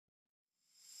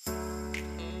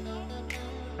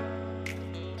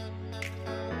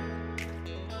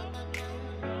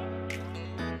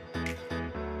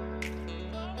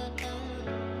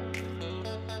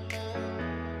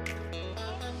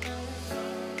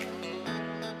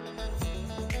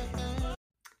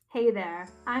Hey there,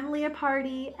 I'm Leah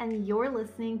Party, and you're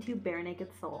listening to Bare Naked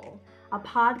Soul, a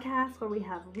podcast where we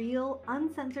have real,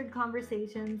 uncensored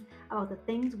conversations about the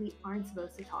things we aren't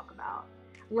supposed to talk about.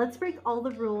 Let's break all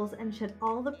the rules and shed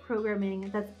all the programming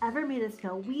that's ever made us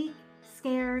feel weak,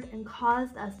 scared, and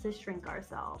caused us to shrink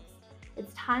ourselves.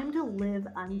 It's time to live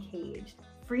uncaged,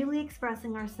 freely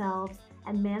expressing ourselves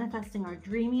and manifesting our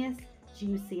dreamiest,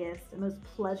 juiciest, and most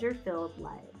pleasure-filled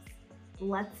lives.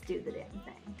 Let's do the damn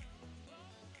thing.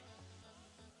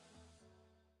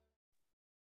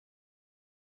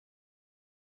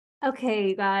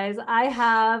 Okay, guys,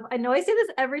 I know I say this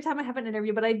every time I have an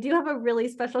interview, but I do have a really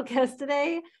special guest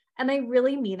today, and I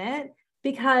really mean it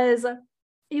because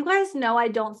you guys know I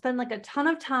don't spend like a ton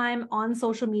of time on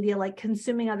social media, like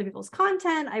consuming other people's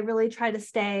content. I really try to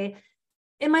stay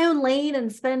in my own lane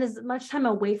and spend as much time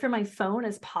away from my phone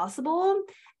as possible.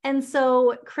 And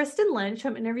so Kristen Lynch, who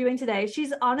I'm interviewing today,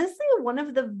 she's honestly one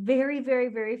of the very, very,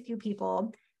 very few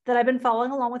people that I've been following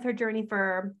along with her journey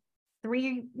for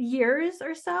 3 years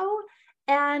or so.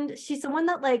 And she's someone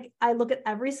that like I look at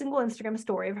every single Instagram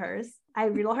story of hers. I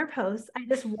read all her posts. I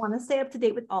just want to stay up to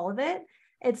date with all of it.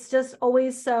 It's just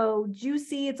always so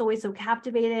juicy. It's always so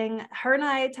captivating. Her and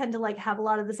I tend to like have a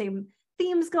lot of the same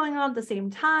themes going on at the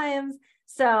same times.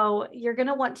 So you're going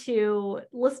to want to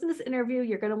listen to this interview.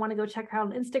 You're going to want to go check her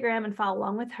out on Instagram and follow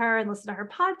along with her and listen to her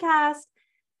podcast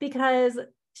because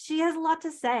she has a lot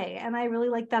to say. And I really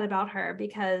like that about her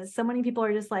because so many people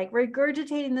are just like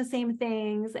regurgitating the same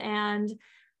things and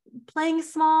playing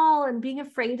small and being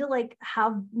afraid to like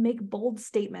make bold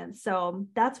statements. So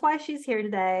that's why she's here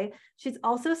today. She's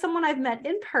also someone I've met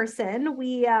in person.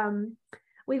 We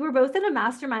were both in a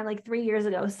mastermind like 3 years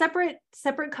ago, separate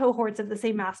cohorts of the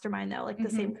same mastermind though, like the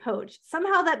same coach.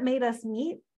 Somehow that made us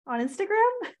meet on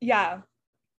Instagram. Yeah.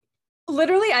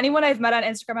 Literally anyone I've met on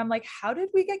Instagram, I'm like, how did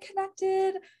we get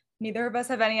connected? Neither of us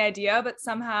have any idea, but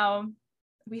somehow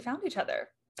we found each other.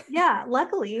 Yeah,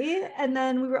 luckily. And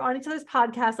then we were on each other's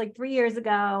podcast like 3 years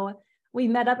ago. We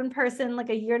met up in person like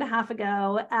a year and a half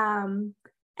ago.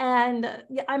 And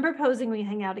yeah, I'm proposing we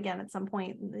hang out again at some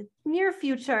point in the near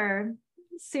future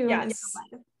soon in your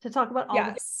life to talk about all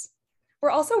Yes. We're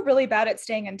also really bad at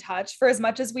staying in touch. For as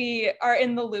much as we are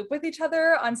in the loop with each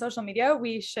other on social media,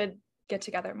 we should get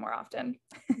together more often.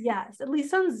 Yes, at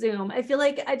least on Zoom. I feel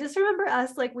like I just remember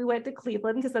us, like we went to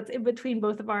Cleveland because that's in between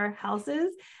both of our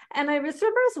houses. And I just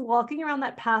remember us walking around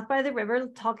that path by the river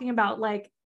talking about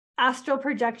like astral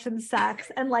projection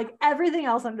sex and like everything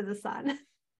else under the sun.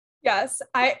 Yes,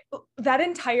 that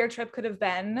entire trip could have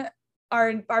been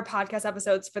our podcast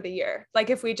episodes for the year. Like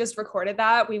if we just recorded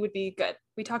that, we would be good.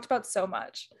 We talked about so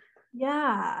much.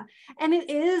 Yeah. And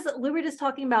we were just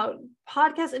talking about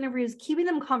podcast interviews, keeping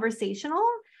them conversational,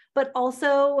 but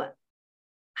also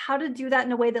how to do that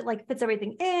in a way that like fits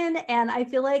everything in. And I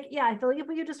feel like if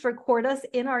we could just record us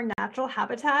in our natural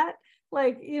habitat,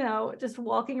 like, just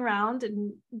walking around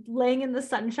and laying in the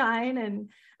sunshine and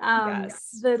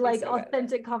the like so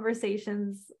authentic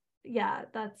conversations. Yeah,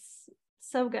 that's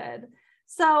so good.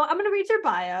 So I'm going to read your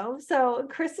bio. So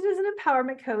Kristen is an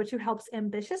empowerment coach who helps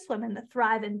ambitious women to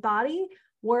thrive in body,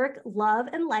 work, love,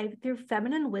 and life through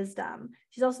feminine wisdom.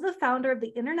 She's also the founder of the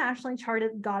internationally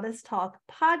charted Goddess Talk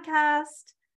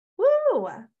podcast. Woo!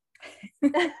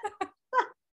 Okay.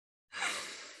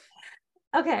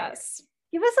 Yes.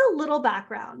 Give us a little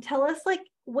background. Tell us like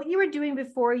what you were doing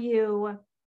before you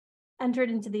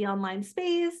entered into the online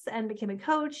space and became a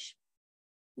coach.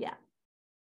 Yeah.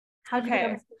 How did you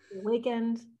become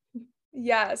awakened?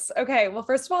 Yes. Okay. Well,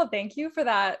 first of all, thank you for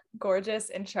that gorgeous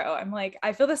intro.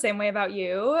 I feel the same way about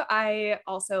you. I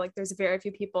also like, there's very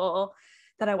few people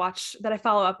that I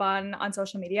follow up on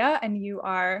social media, and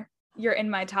you're in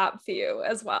my top few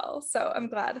as well. So I'm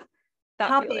glad that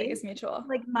top feeling 8 is mutual.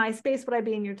 Like MySpace, would I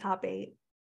be in your top 8?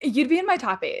 You'd be in my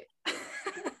top 8.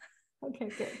 Okay,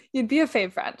 good. You'd be a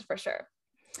fave friend for sure.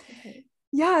 Okay.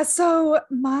 Yeah. So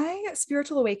my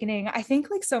spiritual awakening, I think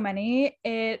like so many,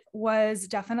 it was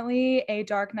definitely a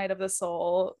dark night of the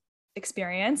soul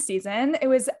experience season. It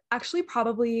was actually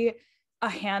probably a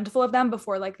handful of them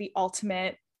before like the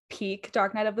ultimate peak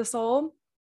dark night of the soul.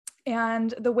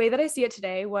 And the way that I see it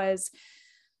today was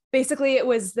basically it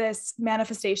was this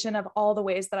manifestation of all the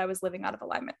ways that I was living out of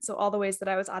alignment. So all the ways that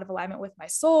I was out of alignment with my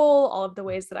soul, all of the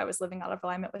ways that I was living out of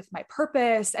alignment with my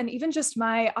purpose, and even just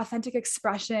my authentic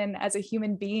expression as a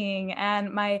human being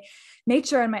and my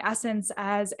nature and my essence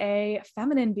as a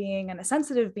feminine being and a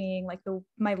sensitive being. Like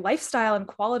my lifestyle and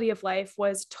quality of life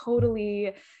was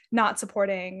totally not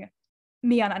supporting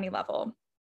me on any level.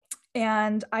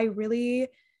 And I really,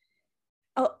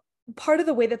 part of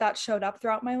the way that showed up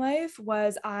throughout my life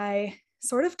was I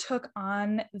sort of took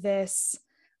on this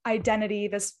identity,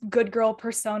 this good girl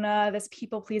persona, this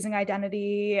people-pleasing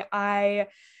identity. I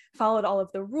followed all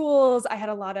of the rules. I had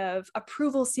a lot of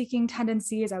approval-seeking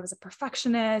tendencies. I was a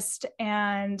perfectionist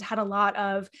and had a lot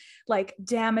of like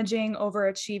damaging,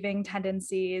 overachieving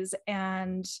tendencies,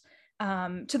 and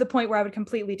to the point where I would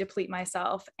completely deplete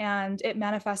myself. And it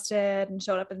manifested and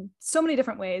showed up in so many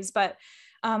different ways. But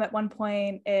at one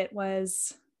point, it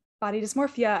was body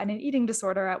dysmorphia and an eating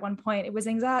disorder. At one point, it was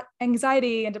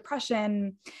anxiety and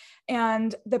depression.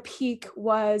 And the peak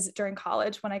was during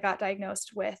college when I got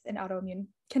diagnosed with an autoimmune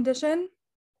condition.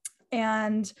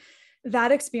 And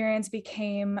that experience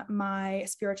became my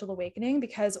spiritual awakening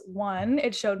because, one,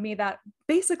 it showed me that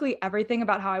basically everything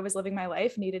about how I was living my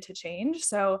life needed to change.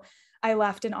 So I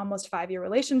left an almost 5-year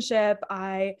relationship.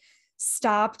 I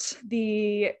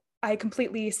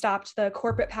completely stopped the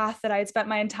corporate path that I had spent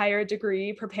my entire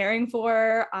degree preparing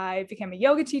for. I became a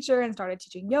yoga teacher and started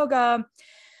teaching yoga.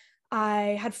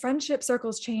 I had friendship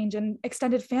circles change and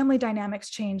extended family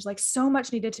dynamics change. Like, so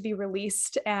much needed to be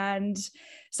released and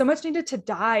so much needed to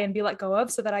die and be let go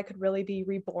of so that I could really be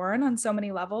reborn on so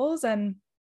many levels. And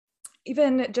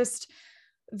even just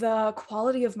the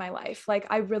quality of my life. Like,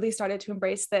 I really started to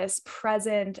embrace this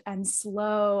present and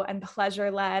slow and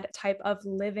pleasure-led type of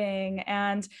living.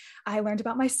 And I learned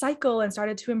about my cycle and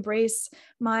started to embrace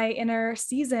my inner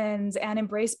seasons and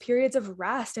embrace periods of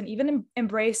rest, and even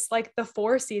embrace like the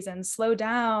 4 seasons, slow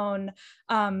down.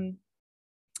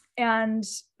 And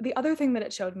the other thing that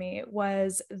it showed me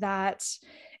was that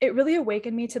it really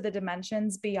awakened me to the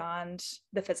dimensions beyond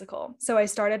the physical. So I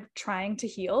started trying to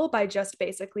heal by just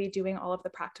basically doing all of the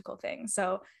practical things.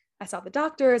 So I saw the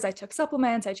doctors, I took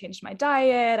supplements, I changed my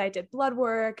diet, I did blood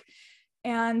work,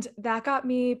 and that got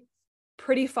me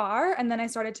pretty far. And then I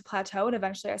started to plateau, and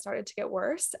eventually I started to get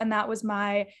worse. And that was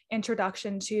my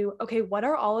introduction to, okay, what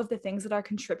are all of the things that are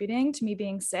contributing to me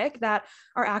being sick that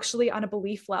are actually on a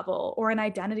belief level or an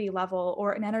identity level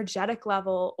or an energetic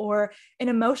level or an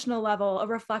emotional level, a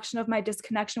reflection of my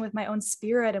disconnection with my own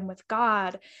spirit and with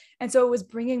God. And so it was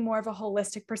bringing more of a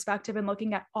holistic perspective and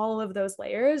looking at all of those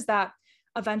layers that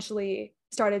eventually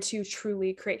started to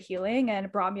truly create healing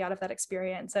and brought me out of that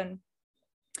experience. And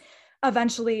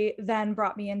eventually then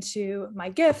brought me into my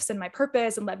gifts and my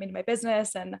purpose and led me to my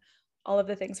business and all of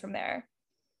the things from there.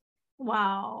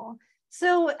 Wow.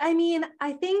 So, I mean,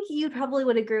 I think you probably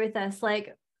would agree with this,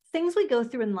 like things we go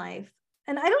through in life.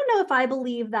 And I don't know if I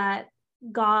believe that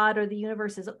God or the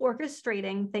universe is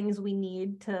orchestrating things we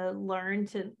need to learn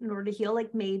in order to heal.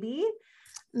 Like maybe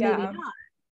not.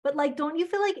 But like, don't you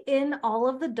feel like in all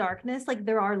of the darkness, like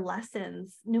there are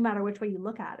lessons, no matter which way you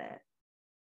look at it?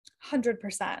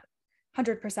 100%.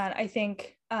 100%. I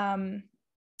think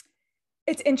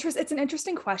it's an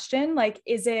interesting question. Like,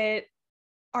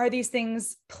 are these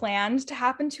things planned to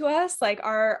happen to us? Like,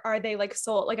 are they like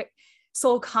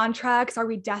soul contracts? Are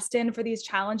we destined for these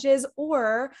challenges,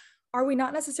 or are we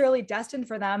not necessarily destined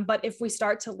for them? But if we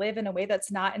start to live in a way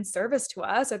that's not in service to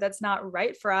us, or that's not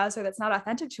right for us, or that's not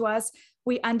authentic to us,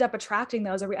 we end up attracting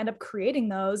those, or we end up creating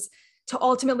those to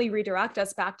ultimately redirect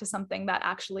us back to something that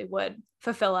actually would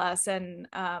fulfill us and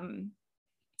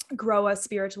grow us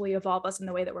spiritually, evolve us in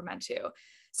the way that we're meant to.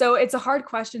 So it's a hard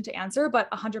question to answer, but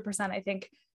 100%, I think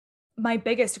my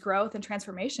biggest growth and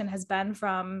transformation has been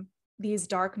from these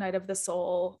dark night of the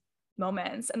soul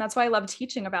moments. And that's why I love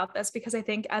teaching about this, because I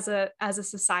think as a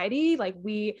society, like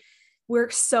we're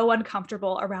so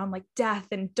uncomfortable around like death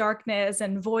and darkness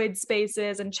and void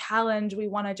spaces and challenge. We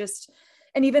want to just,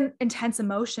 and even intense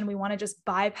emotion, we want to just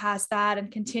bypass that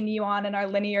and continue on in our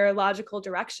linear logical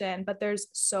direction. But there's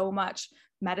so much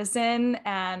medicine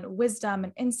and wisdom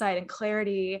and insight and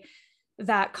clarity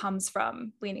that comes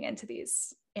from leaning into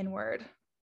these inward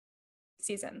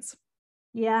seasons.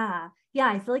 Yeah.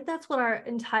 I feel like that's what our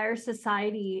entire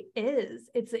society is.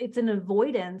 It's an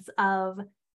avoidance of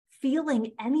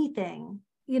feeling anything,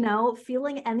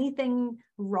 feeling anything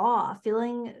raw,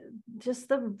 feeling just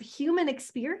the human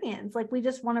experience. Like we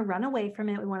just want to run away from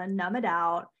it. We want to numb it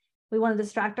out. We want to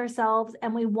distract ourselves,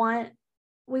 and we want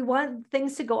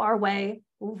things to go our way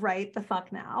right the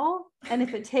fuck now. And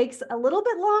if it takes a little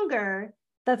bit longer,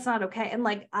 that's not okay. And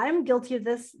like, I'm guilty of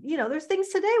this, there's things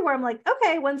today where I'm like,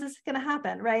 okay, when's this going to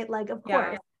happen? Right. Like, of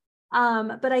course.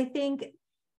 But I think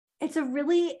it's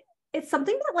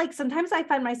something that like, sometimes I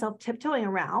find myself tiptoeing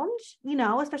around,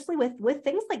 especially with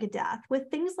things like a death, with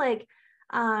things like,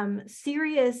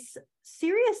 serious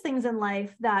things in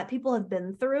life that people have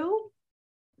been through,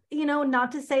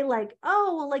 not to say like,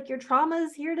 oh, well, like your trauma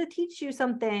is here to teach you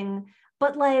something,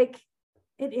 but like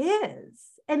it is,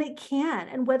 and it can.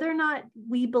 And whether or not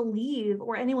we believe,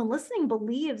 or anyone listening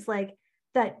believes like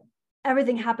that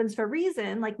everything happens for a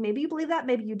reason. Like maybe you believe that,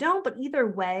 maybe you don't, but either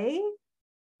way,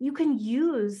 you can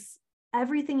use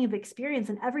everything you've experienced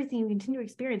and everything you continue to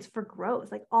experience for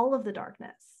growth, like all of the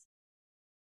darkness.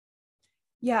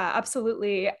 Yeah,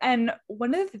 absolutely. And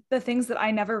one of the things that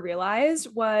I never realized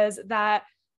was that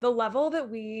the level that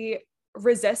we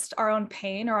resist our own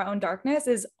pain or our own darkness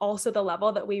is also the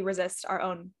level that we resist our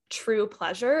own true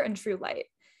pleasure and true light.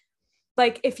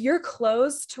 Like if you're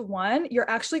closed to one, you're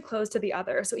actually closed to the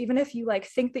other. So even if you like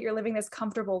think that you're living this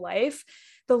comfortable life,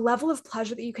 the level of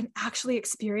pleasure that you can actually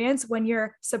experience when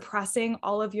you're suppressing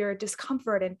all of your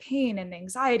discomfort and pain and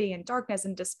anxiety and darkness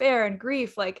and despair and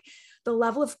grief, like the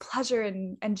level of pleasure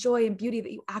and joy and beauty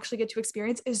that you actually get to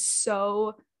experience is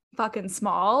so fucking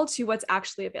small to what's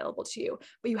actually available to you.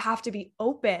 But you have to be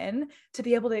open to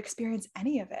be able to experience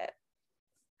any of it.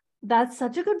 That's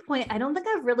such a good point. I don't think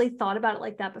I've really thought about it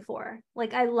like that before.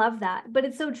 Like, I love that. But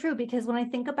it's so true because when I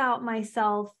think about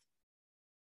myself,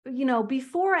 you know,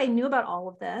 before I knew about all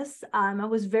of this, I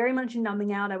was very much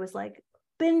numbing out. I was like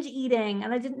binge eating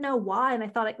and I didn't know why. And I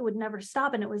thought it would never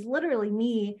stop. And it was literally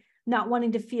me not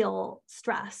wanting to feel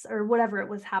stress or whatever it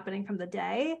was happening from the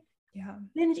day. Yeah.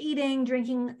 Binge eating,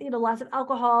 drinking, you know, lots of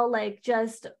alcohol, like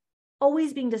just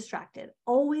always being distracted,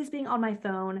 always being on my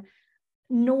phone,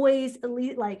 noise,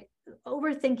 like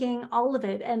overthinking, all of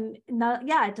it. And not,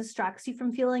 yeah, it distracts you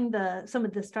from feeling some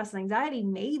of the stress and anxiety,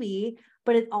 maybe,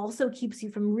 but it also keeps you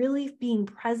from really being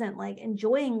present, like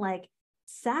enjoying like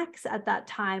sex at that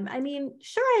time. I mean,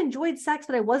 sure, I enjoyed sex,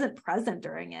 but I wasn't present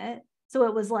during it. So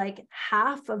it was like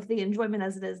half of the enjoyment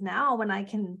as it is now when I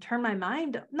can not turn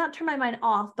my mind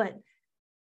off, but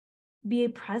be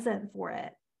present for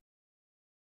it.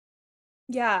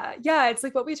 Yeah. Yeah. It's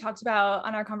like what we talked about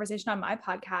on our conversation on my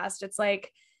podcast. It's like,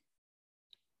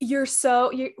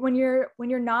 when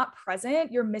you're not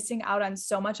present, you're missing out on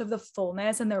so much of the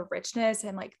fullness and the richness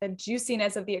and like the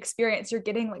juiciness of the experience. You're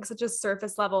getting like such a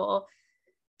surface level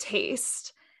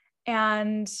taste.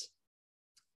 And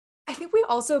I think we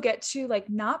also get to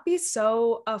like not be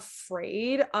so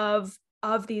afraid of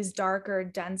these darker,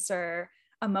 denser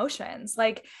emotions.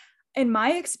 Like in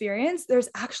my experience, there's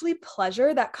actually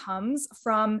pleasure that comes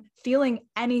from feeling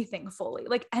anything fully.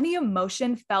 Like any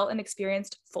emotion felt and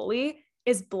experienced fully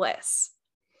is bliss.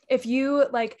 If you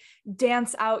like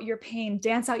dance out your pain,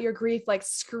 dance out your grief, like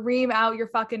scream out your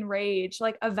fucking rage,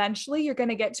 like eventually you're going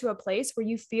to get to a place where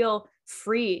you feel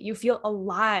free, you feel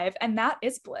alive, and that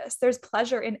is bliss. There's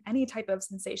pleasure in any type of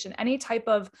sensation, any type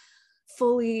of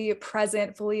fully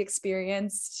present, fully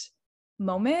experienced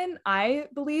moment, I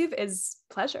believe is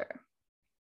pleasure.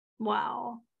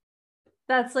 Wow.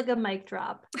 That's like a mic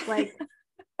drop. Like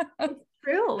it's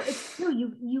true. It's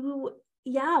true.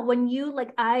 Yeah, when you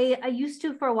like I used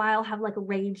to for a while have like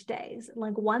rage days.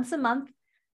 Like once a month,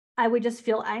 I would just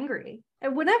feel angry.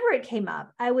 And whenever it came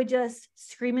up, I would just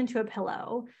scream into a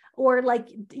pillow or like,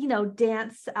 you know,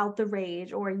 dance out the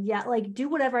rage or like do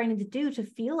whatever I need to do to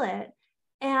feel it.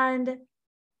 And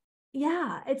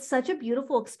yeah, it's such a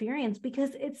beautiful experience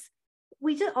because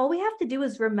all we have to do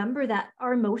is remember that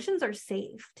our emotions are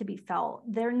safe to be felt.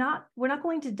 We're not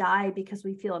going to die because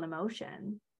we feel an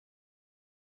emotion.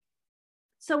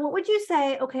 So what would you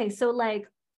say? Okay, so like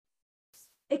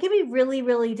it can be really,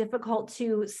 really difficult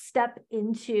to step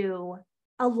into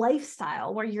a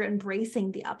lifestyle where you're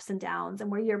embracing the ups and downs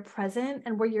and where you're present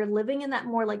and where you're living in that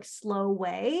more like slow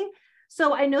way.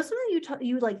 So I know something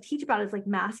you like teach about is like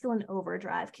masculine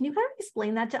overdrive. Can you kind of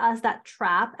explain that to us, that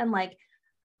trap, and like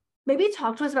maybe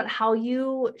talk to us about how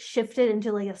you shifted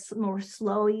into like a more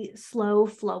slow,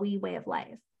 flowy way of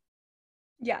life?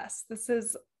 Yes, this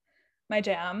is my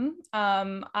jam.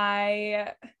 In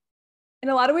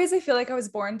a lot of ways, I feel like I was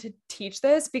born to teach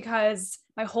this because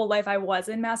my whole life I was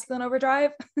in masculine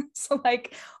overdrive. So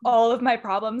like all of my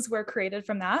problems were created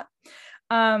from that.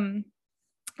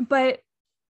 But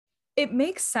it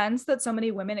makes sense that so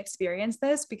many women experience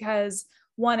this because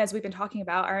one, as we've been talking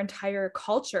about, our entire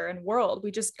culture and world,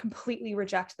 we just completely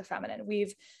reject the feminine.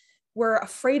 We're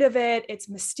afraid of it. It's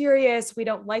mysterious. We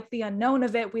don't like the unknown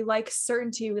of it. We like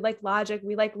certainty. We like logic.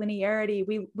 We like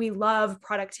linearity. We love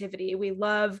productivity. We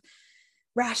love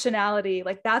rationality.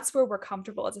 Like that's where we're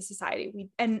comfortable as a society.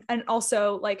 And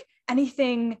also like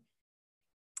anything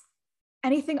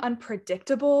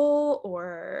unpredictable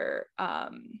or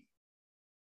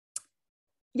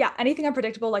anything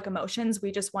unpredictable like emotions,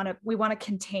 we want to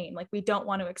contain. Like we don't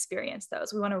want to experience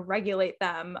those. We want to regulate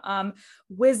them.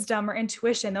 Wisdom or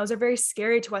intuition, those are very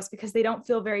scary to us because they don't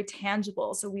feel very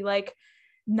tangible. So we like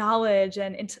knowledge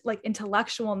and like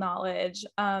intellectual knowledge.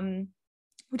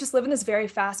 We just live in this very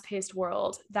fast-paced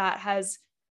world that has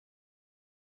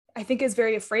I think is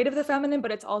very afraid of the feminine,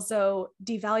 but it's also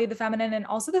devalued the feminine. And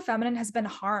also the feminine has been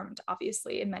harmed,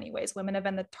 obviously, in many ways. Women and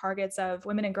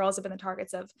girls have been the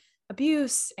targets of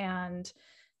abuse and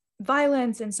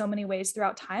violence in so many ways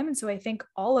throughout time. And so I think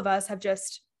all of us have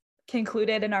just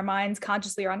concluded in our minds,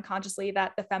 consciously or unconsciously,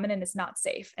 that the feminine is not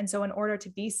safe. And so in order to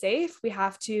be safe, we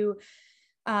have to,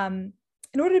 in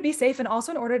order to be safe and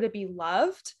also in order to be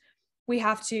loved, we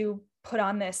have to put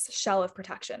on this shell of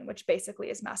protection, which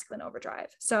basically is masculine overdrive.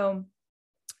 So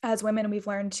as women, we've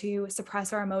learned to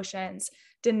suppress our emotions,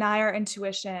 deny our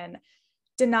intuition,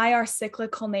 deny our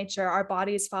cyclical nature. Our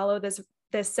bodies follow this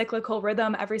cyclical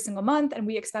rhythm every single month, and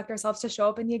we expect ourselves to show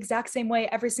up in the exact same way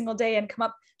every single day and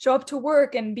show up to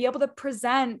work and be able to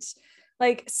present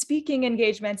like speaking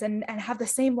engagements and have the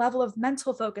same level of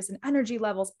mental focus and energy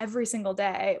levels every single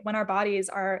day, when our bodies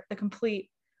are the complete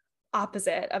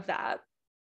opposite of that.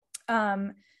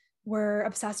 We're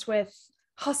obsessed with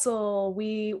hustle.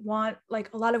 We want,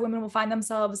 like, a lot of women will find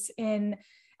themselves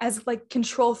as like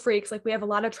control freaks. Like, we have a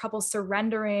lot of trouble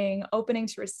surrendering, opening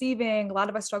to receiving. A lot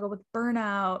of us struggle with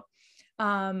burnout.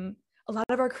 A lot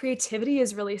of our creativity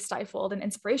is really stifled and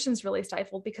inspiration is really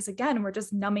stifled because, again, we're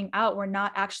just numbing out. We're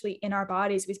not actually in our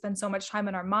bodies. We spend so much time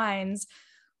in our minds.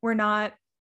 We're not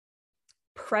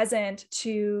present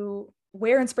to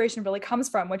where inspiration really comes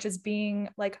from, which is being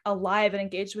like alive and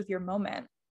engaged with your moment.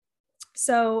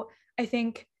 So I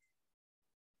think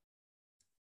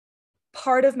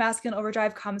part of masculine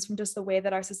overdrive comes from just the way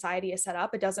that our society is set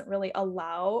up. It doesn't really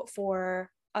allow for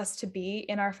us to be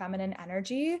in our feminine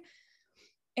energy.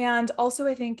 And also,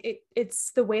 I think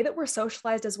it's the way that we're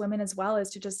socialized as women as well,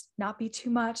 is to just not be too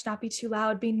much, not be too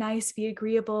loud, be nice, be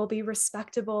agreeable, be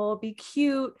respectable, be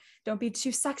cute, don't be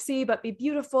too sexy, but be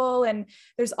beautiful. And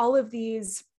there's all of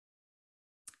these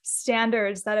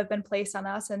standards that have been placed on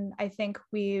us. And I think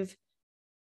we've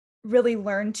really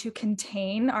learned to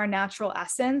contain our natural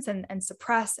essence and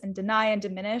suppress and deny and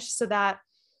diminish, so that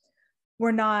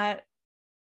we're not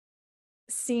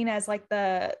seen as like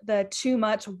the too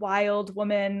much wild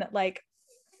woman like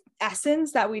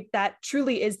essence that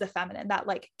truly is the feminine, that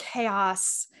like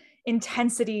chaos,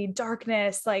 intensity,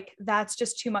 darkness, like that's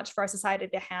just too much for our society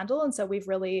to handle. And so we've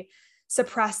really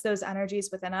suppressed those energies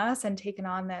within us and taken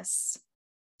on this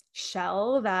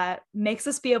shell that makes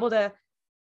us be able to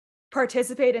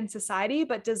participate in society,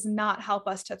 but does not help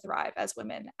us to thrive as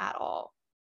women at all.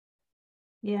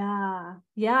 Yeah.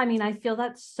 I mean, I feel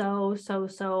that so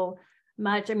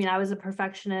much. I mean, I was a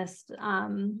perfectionist,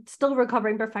 still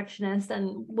recovering perfectionist,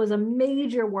 and was a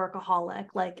major workaholic,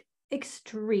 like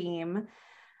extreme.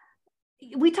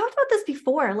 We talked about this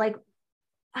before, like,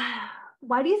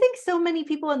 why do you think so many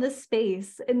people in this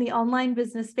space, in the online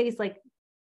business space, like,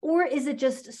 or is it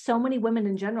just so many women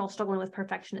in general struggling with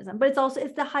perfectionism? But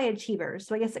it's the high achievers.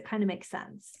 So I guess it kind of makes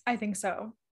sense. I think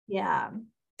so. Yeah.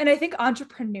 And I think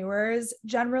entrepreneurs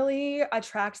generally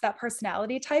attract that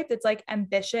personality type that's like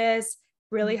ambitious,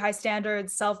 really high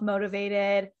standards,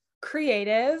 self-motivated,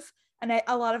 creative. And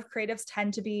a lot of creatives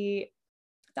tend to be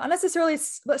not necessarily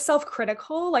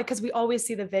self-critical, like, because we always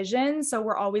see the vision. So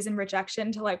we're always in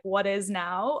rejection to like what is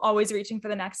now, always reaching for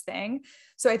the next thing.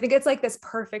 So I think it's like this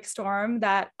perfect storm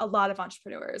that a lot of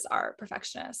entrepreneurs are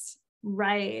perfectionists.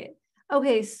 Right.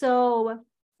 Okay. So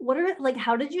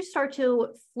how did you start to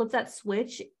flip that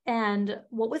switch, and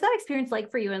what was that experience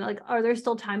like for you? And like, are there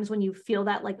still times when you feel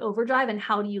that like overdrive, and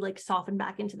how do you like soften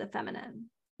back into the feminine?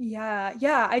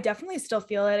 Yeah, I definitely still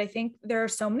feel it. I think there are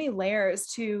so many layers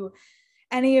to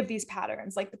any of these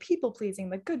patterns, like the people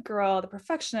pleasing, the good girl, the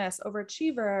perfectionist,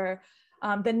 overachiever,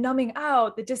 the numbing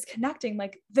out, the disconnecting.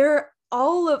 Like, they're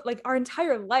all of like our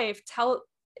entire life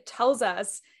tells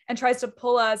us and tries to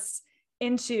pull us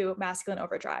into masculine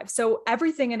overdrive. So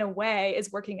everything in a way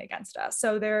is working against us.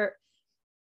 So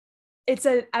it's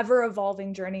an ever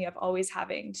evolving journey of always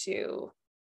having to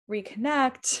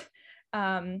reconnect,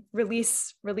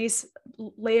 release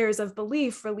layers of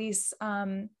belief, release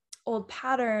old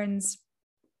patterns.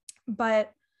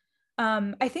 But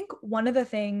I think one of the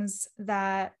things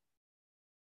that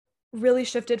really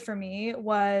shifted for me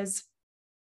was,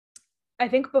 I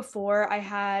think before I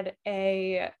had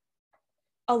a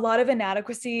lot of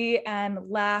inadequacy and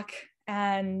lack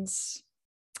and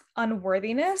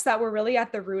unworthiness that were really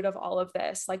at the root of all of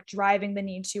this, like driving the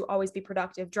need to always be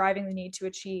productive, driving the need to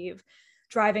achieve,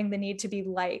 driving the need to be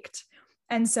liked.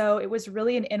 And so it was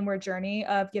really an inward journey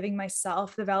of giving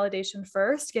myself the validation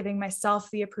first, giving myself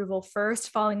the approval first,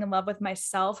 falling in love with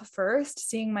myself first,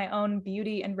 seeing my own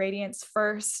beauty and radiance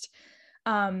first,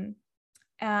 and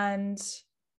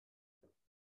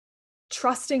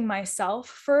trusting myself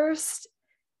first.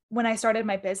 When I started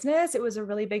my business, it was a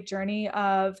really big journey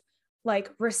of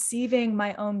like receiving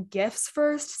my own gifts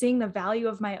first, seeing the value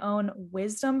of my own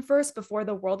wisdom first before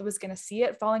the world was going to see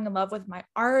it, falling in love with my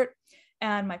art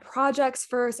and my projects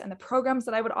first and the programs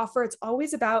that I would offer. It's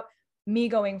always about me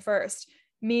going first,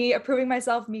 me approving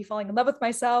myself, me falling in love with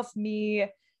myself, me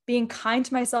being kind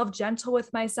to myself, gentle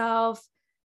with myself,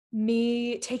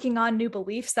 me taking on new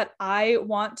beliefs that I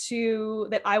want to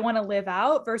live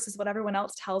out versus what everyone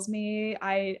else tells me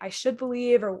I should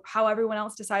believe, or how everyone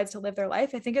else decides to live their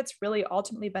life. I think it's really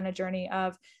ultimately been a journey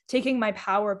of taking my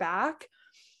power back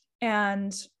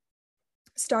and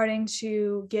starting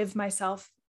to give myself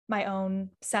my own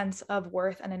sense of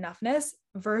worth and enoughness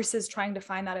versus trying to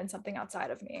find that in something outside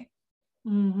of me.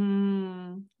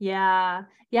 Yeah.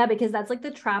 Yeah. Because that's like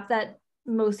the trap that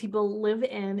most people live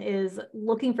in, is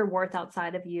looking for worth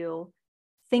outside of you,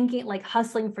 thinking like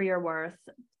hustling for your worth,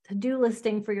 to-do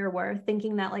listing for your worth,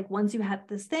 thinking that like once you hit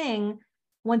this thing,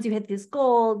 once you hit this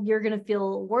goal, you're going to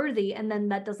feel worthy. And then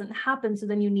that doesn't happen. So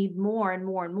then you need more and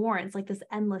more and more. It's like this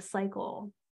endless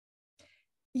cycle.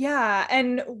 Yeah.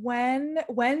 And when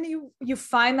you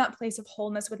find that place of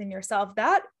wholeness within yourself,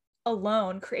 that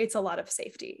alone creates a lot of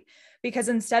safety, because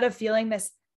instead of feeling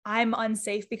this, I'm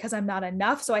unsafe because I'm not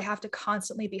enough, so I have to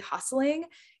constantly be hustling,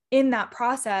 in that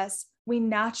process, we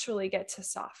naturally get to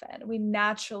soften. We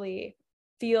naturally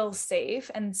feel safe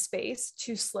and space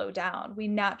to slow down. We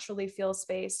naturally feel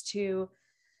space to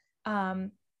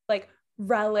like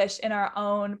relish in our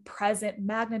own present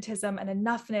magnetism and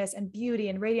enoughness and beauty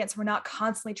and radiance. We're not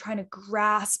constantly trying to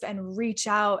grasp and reach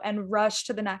out and rush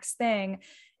to the next thing.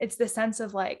 It's the sense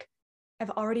of like, I've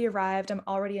already arrived. I'm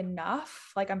already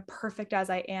enough. Like I'm perfect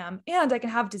as I am. And I can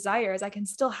have desires. I can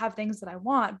still have things that I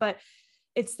want, but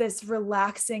it's this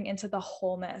relaxing into the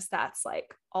wholeness that's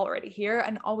like already here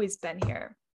and always been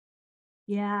here.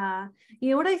 Yeah. You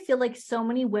know what I feel like so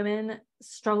many women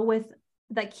struggle with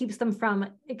that keeps them from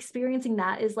experiencing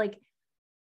that is like,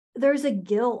 there's a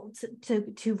guilt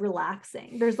to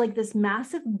relaxing. There's like this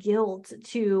massive guilt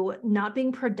to not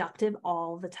being productive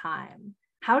all the time.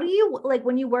 How do you, like,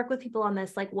 when you work with people on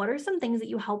this, like, what are some things that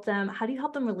you help them? How do you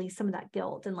help them release some of that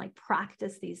guilt and like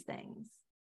practice these things?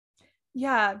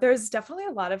 Yeah, there's definitely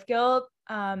a lot of guilt.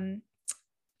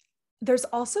 There's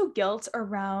also guilt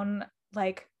around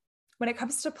like, when it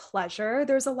comes to pleasure,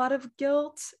 there's a lot of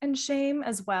guilt and shame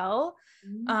as well.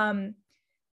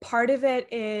 Part of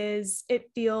it is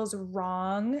it feels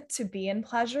wrong to be in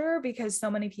pleasure because so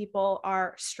many people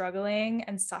are struggling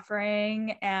and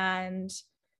suffering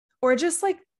or just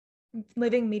like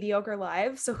living mediocre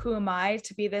lives. So who am I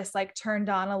to be this like turned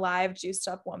on, alive, juiced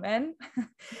up woman?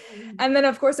 And then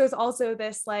of course there's also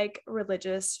this like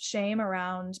religious shame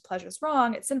around pleasure's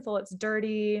wrong, it's sinful, it's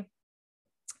dirty.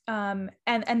 And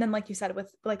then like you said,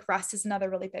 with like rest is another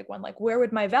really big one. Like, where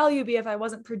would my value be if I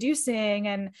wasn't producing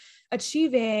and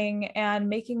achieving and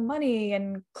making money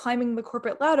and climbing the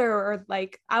corporate ladder, or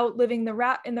like outliving the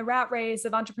rat race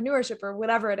of entrepreneurship or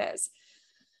whatever it is.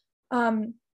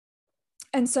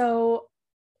 And so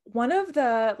one of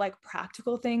the like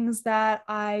practical things that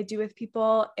I do with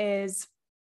people is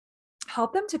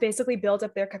help them to basically build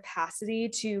up their capacity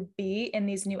to be in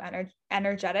these new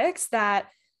energetics that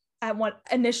at what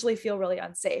initially feel really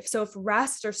unsafe. So if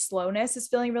rest or slowness is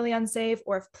feeling really unsafe,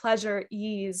 or if pleasure,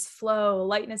 ease, flow,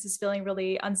 lightness is feeling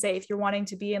really unsafe, you're wanting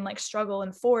to be in like struggle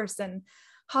and force and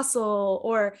hustle,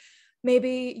 or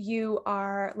maybe you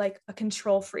are like a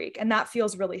control freak and that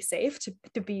feels really safe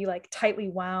to be like tightly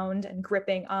wound and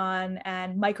gripping on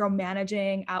and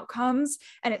micromanaging outcomes,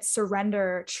 and it's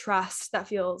surrender, trust that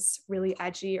feels really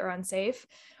edgy or unsafe.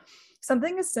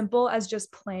 Something as simple as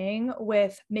just playing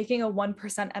with making a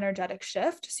 1% energetic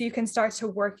shift, so you can start to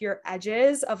work your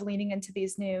edges of leaning into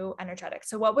these new energetics.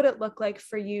 So what would it look like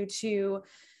for you to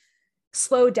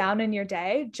slow down in your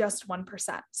day just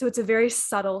 1%? So it's a very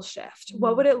subtle shift.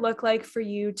 What would it look like for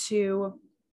you to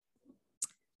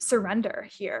surrender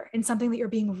here in something that you're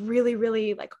being really,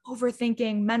 really like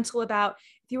overthinking, mental about?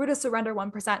 If you were to surrender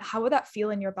 1%, how would that feel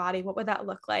in your body? What would that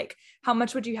look like? How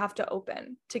much would you have to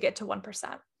open to get to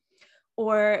 1%?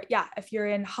 Or yeah, if you're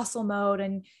in hustle mode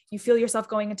and you feel yourself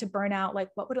going into burnout, like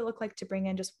what would it look like to bring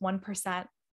in just 1%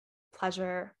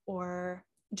 pleasure or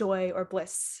joy or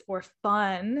bliss or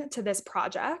fun to this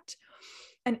project?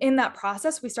 And in that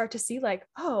process, we start to see like,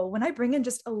 oh, when I bring in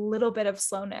just a little bit of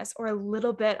slowness or a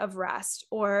little bit of rest,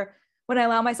 or when I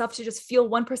allow myself to just feel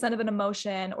 1% of an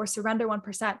emotion or surrender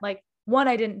 1%, like one,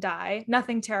 I didn't die,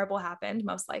 nothing terrible happened,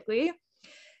 most likely.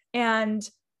 And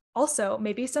also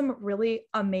maybe some really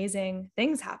amazing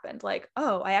things happened. Like,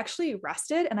 oh, I actually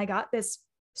rested and I got this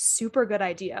super good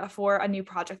idea for a new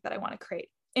project that I want to create.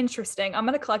 Interesting. I'm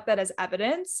going to collect that as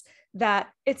evidence that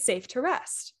it's safe to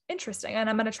rest. Interesting. And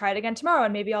I'm going to try it again tomorrow.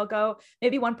 And maybe I'll go,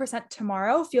 maybe 1%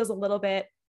 tomorrow feels a little bit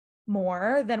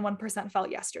more than 1%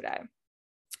 felt yesterday.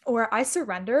 Or I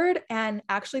surrendered and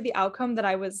actually the outcome that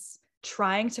I was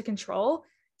trying to control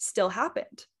still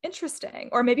happened. Interesting.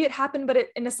 Or maybe it happened, but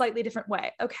in a slightly different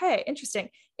way. Okay, interesting.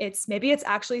 Maybe it's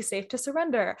actually safe to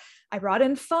surrender. I brought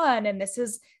in fun and this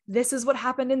is what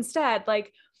happened instead.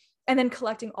 Like, and then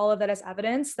collecting all of that as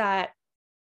evidence that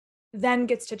then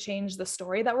gets to change the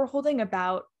story that we're holding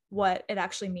about what it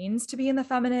actually means to be in the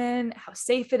feminine, how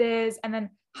safe it is, and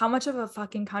then how much of a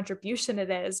fucking contribution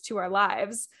it is to our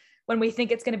lives when we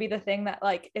think it's going to be the thing that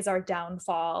like is our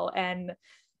downfall and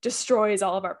destroys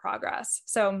all of our progress.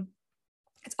 So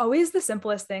it's always the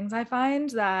simplest things I find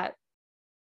that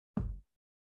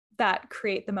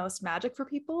create the most magic for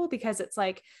people, because it's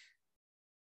like,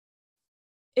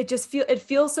 it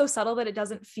feels so subtle that it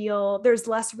doesn't feel, there's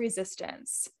less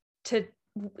resistance to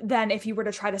than if you were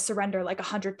to try to surrender like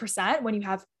 100% when you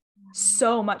have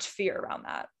so much fear around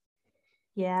that.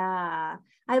 Yeah.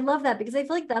 I love that, because I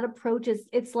feel like that approach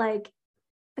it's like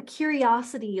a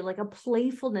curiosity, like a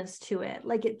playfulness to it.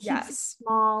 Like it keeps it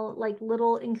small, like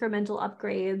little incremental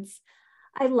upgrades.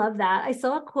 I love that. I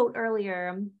saw a quote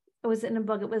earlier. It was in a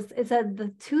book. It said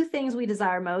the two things we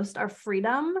desire most are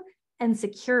freedom and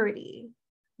security,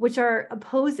 which are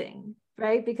opposing,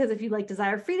 right? Because if you like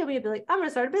desire freedom, you'd be like, I'm going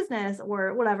to start a business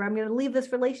or whatever. I'm going to leave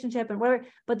this relationship and whatever.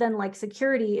 But then like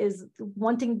security is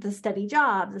wanting the steady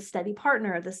job, the steady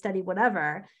partner, the steady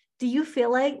whatever. Do you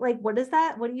feel like what is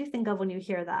that? What do you think of when you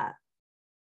hear that?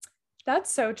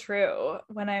 That's so true.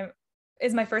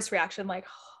 Is my first reaction like,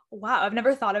 wow, I've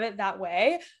never thought of it that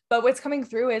way. But what's coming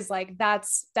through is like,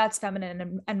 that's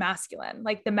feminine and masculine.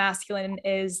 Like the masculine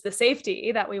is the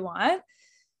safety that we want.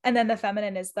 And then the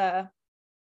feminine is the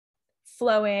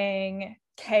flowing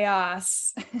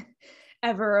chaos,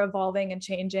 ever evolving and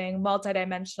changing,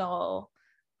 multidimensional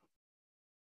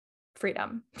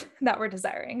freedom that we're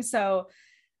desiring. So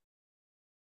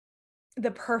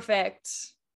the perfect,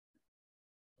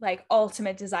 like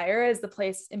ultimate desire is the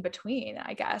place in between,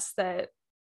 I guess, that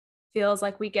feels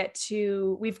like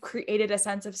we've created a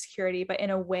sense of security, but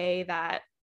in a way that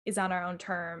is on our own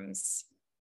terms.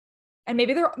 And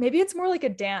maybe it's more like a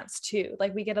dance too.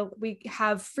 Like we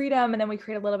have freedom and then we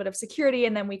create a little bit of security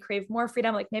and then we crave more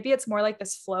freedom. Like maybe it's more like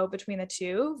this flow between the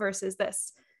two versus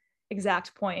this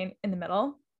exact point in the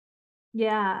middle.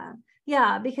 Yeah.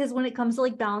 Yeah. Because when it comes to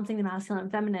like balancing the masculine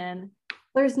and feminine,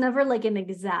 there's never like an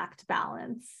exact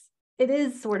balance. It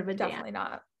is sort of a dance. Definitely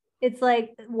not. It's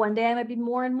like one day I might be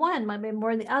more in one, might be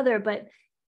more in the other, but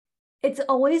it's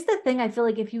always the thing. I feel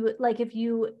like if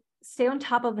you stay on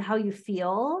top of how you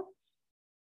feel,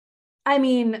 I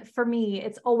mean, for me,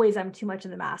 it's always I'm too much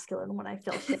in the masculine when I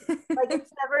feel shit. Like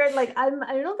it's never like I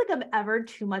don't think I'm ever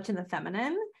too much in the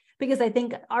feminine, because I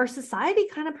think our society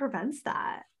kind of prevents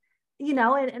that,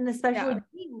 and especially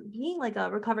being like a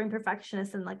recovering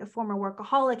perfectionist and like a former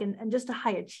workaholic and just a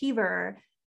high achiever.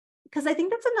 Because I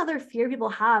think that's another fear people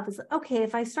have is, okay,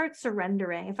 if I start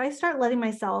surrendering, if I start letting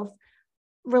myself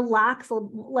relax,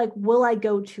 like, will I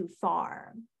go too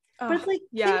far? But it's like,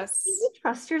 yes, can you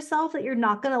trust yourself that you're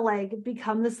not going to like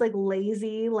become this like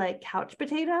lazy, like couch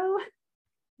potato?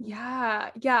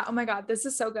 Yeah. Yeah. Oh my God. This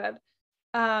is so good.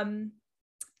 And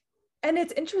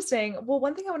it's interesting. Well,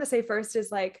 one thing I want to say first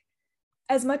is like,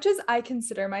 as much as I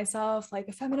consider myself like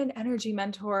a feminine energy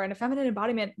mentor and a feminine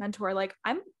embodiment mentor, like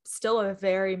I'm still a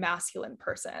very masculine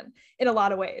person in a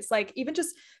lot of ways. Like even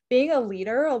just being a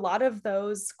leader, a lot of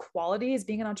those qualities,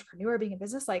 being an entrepreneur, being in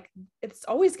business, like it's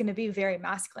always going to be very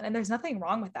masculine. And there's nothing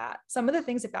wrong with that. Some of the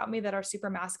things about me that are super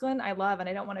masculine, I love and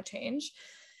I don't want to change.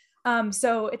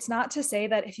 So it's not to say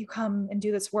that if you come and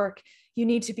do this work, you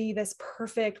need to be this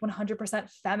perfect 100%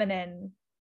 feminine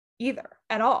either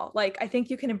at all. Like, I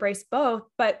think you can embrace both,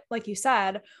 but like you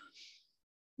said,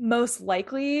 most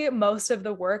likely most of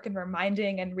the work and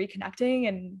reminding and reconnecting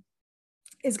and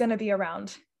is going to be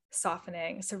around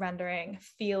softening, surrendering,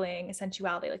 feeling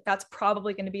sensuality. Like that's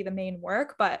probably going to be the main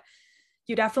work, but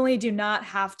you definitely do not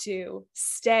have to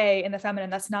stay in the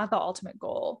feminine. That's not the ultimate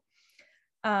goal.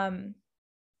 I'm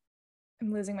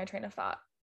losing my train of thought.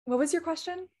 What was your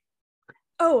question?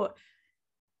 Oh,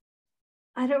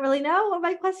 I don't really know what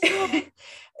my question was.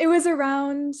 It was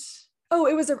around,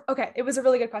 it was a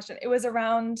really good question. It was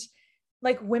around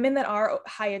like women that are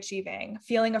high achieving,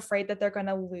 feeling afraid that they're going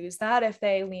to lose that if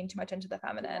they lean too much into the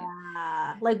feminine.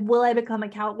 Yeah. Like, what if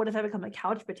I become a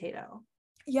couch potato?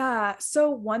 Yeah. So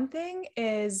one thing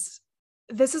is,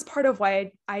 this is part of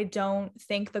why I don't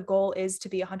think the goal is to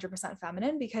be 100%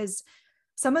 feminine, because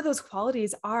some of those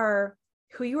qualities are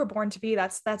who you were born to be.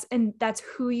 That's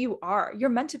who you are. You're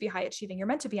meant to be high achieving. You're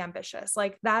meant to be ambitious.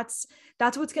 Like that's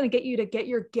what's going to get you to get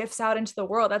your gifts out into the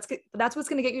world. That's what's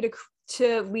going to get you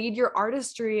to lead your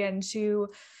artistry and to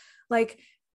like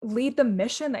lead the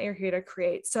mission that you're here to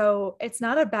create. So it's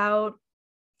not about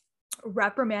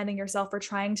reprimanding yourself or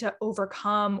trying to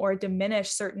overcome or diminish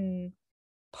certain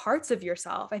parts of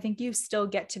yourself. I think you still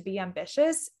get to be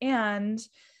ambitious and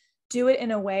do it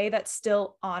in a way that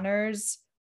still honors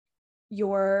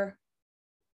your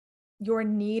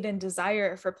need and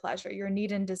desire for pleasure, your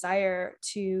need and desire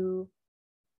to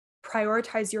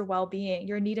prioritize your well-being,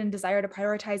 your need and desire to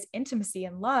prioritize intimacy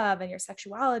and love and your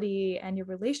sexuality and your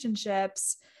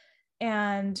relationships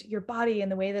and your body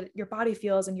and the way that your body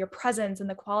feels and your presence and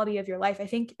the quality of your life. I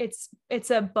think it's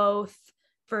a both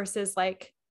versus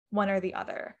like one or the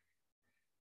other.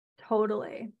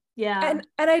 Totally. Yeah.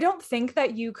 And I don't think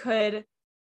that you could,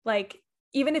 like,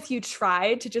 even if you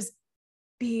tried to just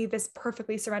be this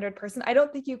perfectly surrendered person, I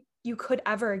don't think you could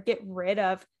ever get rid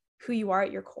of who you are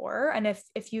at your core. And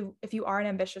if you are an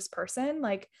ambitious person,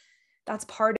 like that's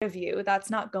part of you,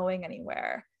 that's not going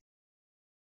anywhere.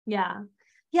 Yeah.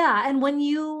 Yeah. And when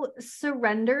you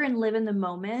surrender and live in the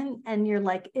moment and you're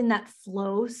like in that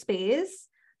flow space,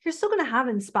 you're still going to have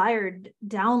inspired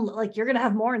like you're going to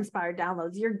have more inspired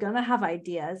downloads. You're going to have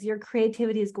ideas. Your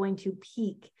creativity is going to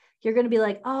peak. You're going to be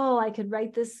like, oh, I could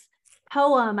write this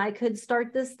poem. I could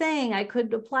start this thing. I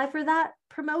could apply for that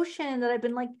promotion that I've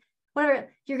been like,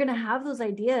 whatever. You're going to have those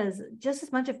ideas just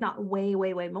as much, if not way,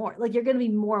 way, way more. Like you're going to be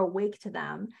more awake to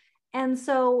them. And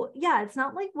so, yeah, it's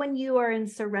not like when you are in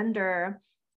surrender,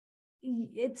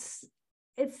 it's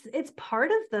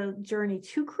part of the journey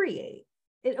to create.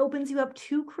 It opens you up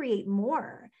to create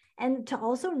more and to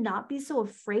also not be so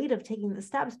afraid of taking the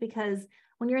steps, because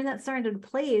when you're in that surrendered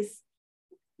place,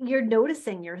 you're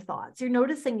noticing your thoughts, you're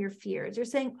noticing your fears. You're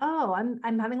saying, oh,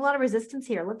 I'm having a lot of resistance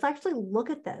here. Let's actually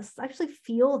look at this, actually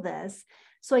feel this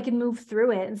so I can move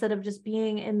through it instead of just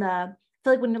being I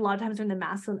feel like when a lot of times we're in the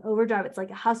masculine overdrive, it's like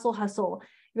hustle.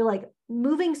 You're like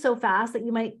moving so fast that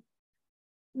you might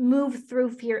move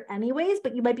through fear anyways,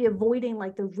 but you might be avoiding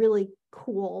like the really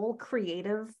cool,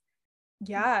 creative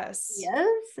yes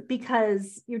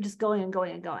because you're just going and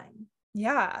going and going.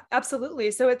 Yeah,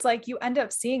 absolutely. So it's like you end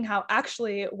up seeing how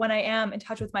actually when I am in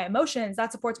touch with my emotions,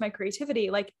 that supports my creativity.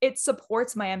 Like it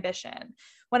supports my ambition.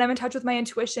 When I'm in touch with my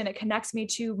intuition, it connects me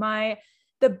to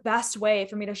the best way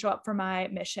for me to show up for my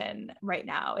mission right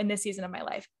now in this season of my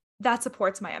life. That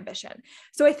supports my ambition.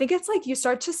 So I think it's like you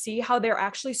start to see how they're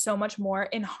actually so much more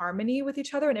in harmony with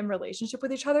each other and in relationship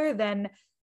with each other than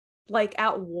like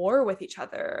at war with each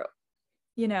other,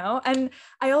 you know? And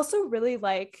I also really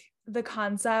like the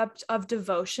concept of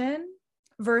devotion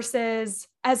versus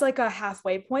as like a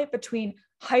halfway point between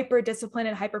hyper discipline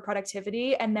and hyper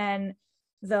productivity, and then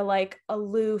the like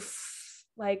aloof,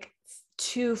 like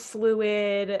too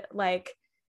fluid, like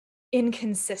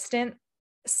inconsistent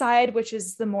side, which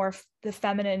is the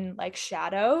feminine like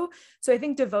shadow. So I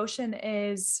think devotion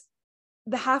is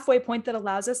the halfway point that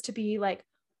allows us to be like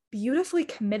beautifully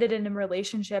committed in a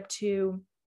relationship to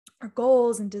our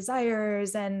goals and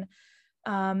desires and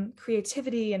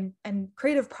creativity and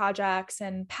creative projects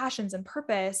and passions and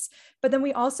purpose. But then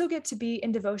we also get to be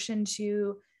in devotion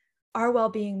to our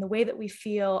well-being, the way that we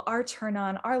feel, our turn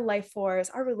on, our life force,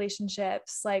 our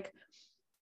relationships, like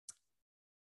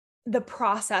the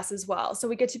process as well. So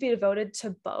we get to be devoted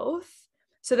to both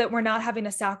so that we're not having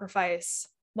to sacrifice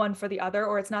one for the other,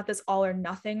 or it's not this all or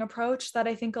nothing approach that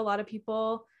I think a lot of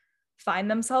people find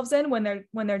themselves in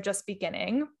when they're just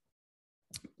beginning,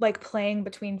 like playing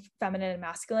between feminine and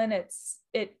masculine.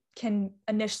 It can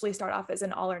initially start off as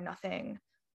an all or nothing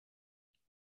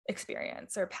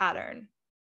experience or pattern.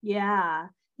 Yeah.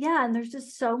 And there's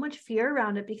just so much fear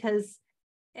around it because,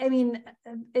 I mean,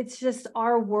 it's just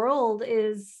our world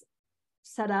is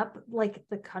set up like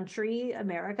the country,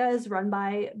 America, is run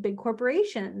by big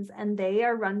corporations, and they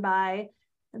are run by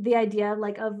the idea of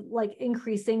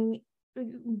increasing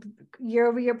year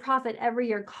over year profit every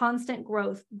year, constant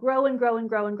growth, grow and grow and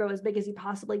grow and grow as big as you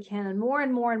possibly can, and more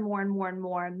and more and more and more and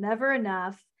more, never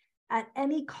enough at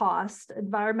any cost,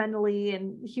 environmentally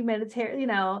and humanitarian,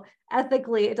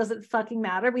 ethically, it doesn't fucking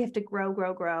matter. We have to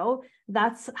grow.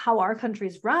 That's how our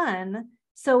country's run.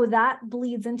 So that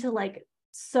bleeds into like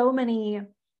so much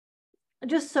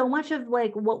of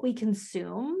like what we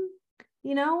consume,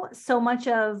 so much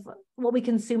of what we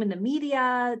consume in the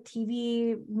media,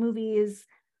 TV, movies,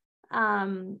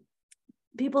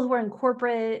 people who are in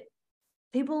corporate,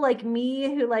 people like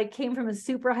me who like came from a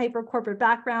super hyper corporate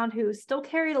background, who still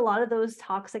carried a lot of those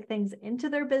toxic things into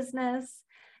their business,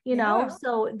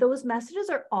 so those messages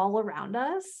are all around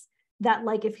us. that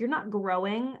like, if you're not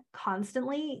growing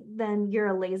constantly, then you're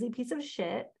a lazy piece of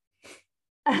shit.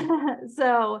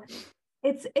 So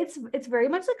it's very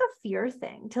much like a fear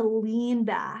thing to lean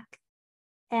back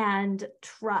and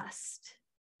trust.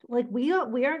 Like we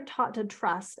aren't taught to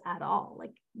trust at all,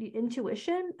 like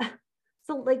intuition.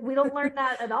 So like we don't learn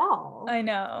that at all. I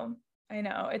know.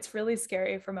 It's really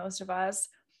scary for most of us.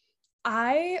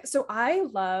 I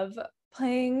love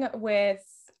playing with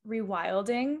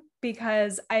rewilding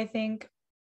because I think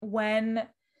when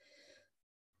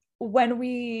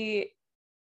we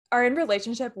are in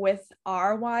relationship with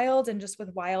our wild and just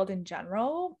with wild in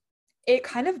general, it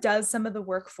kind of does some of the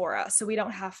work for us. So we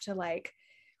don't have to like,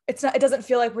 it doesn't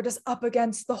feel like we're just up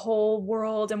against the whole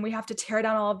world and we have to tear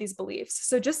down all of these beliefs.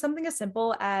 So just something as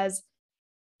simple as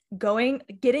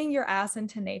getting your ass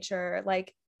into nature,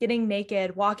 like getting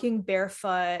naked, walking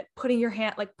barefoot, putting your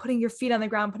feet on the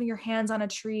ground, putting your hands on a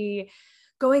tree,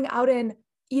 going out and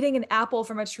eating an apple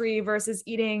from a tree versus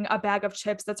eating a bag of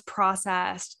chips that's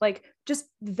processed, like just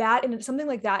that, and something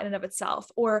like that in and of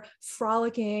itself, or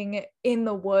frolicking in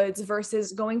the woods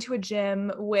versus going to a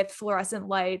gym with fluorescent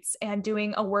lights and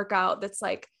doing a workout that's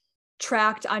like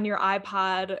tracked on your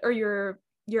iPod or your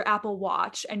Apple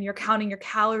Watch and you're counting your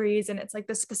calories and it's like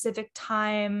the specific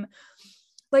time.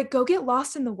 Like go get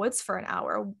lost in the woods for an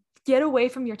hour, get away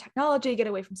from your technology, get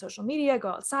away from social media, go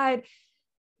outside.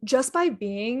 Just by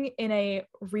being in a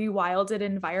rewilded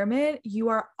environment, you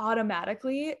are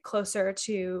automatically closer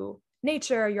to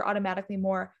nature. You're automatically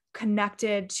more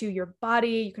connected to your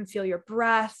body. You can feel your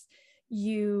breath.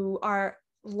 You are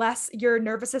your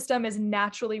nervous system is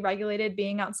naturally regulated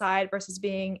being outside versus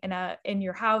being in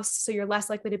your house. So you're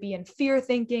less likely to be in fear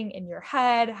thinking in your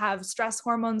head, have stress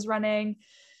hormones running.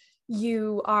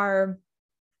 You are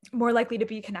more likely to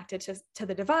be connected to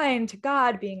the divine, to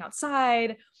God, being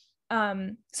outside.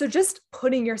 So just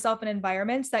putting yourself in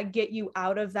environments that get you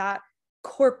out of that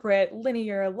corporate,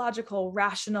 linear, logical,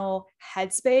 rational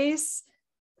headspace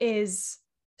is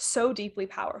so deeply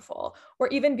powerful. Or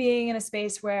even being in a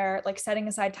space where like setting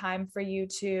aside time for you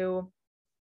to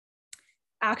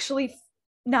actually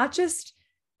not just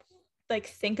like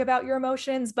think about your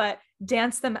emotions, but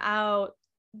dance them out,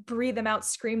 breathe them out,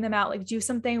 scream them out, like do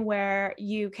something where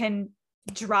you can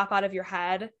drop out of your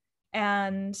head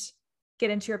and get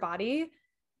into your body.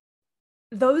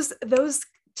 Those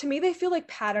to me, they feel like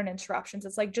pattern interruptions.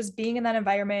 It's like just being in that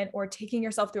environment or taking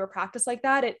yourself through a practice like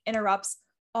that, it interrupts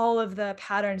all of the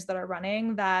patterns that are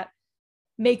running that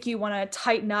make you want to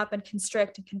tighten up and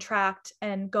constrict and contract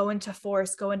and go into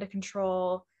force, go into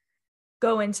control,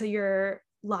 go into your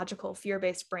logical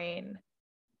fear-based brain.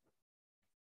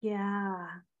 Yeah,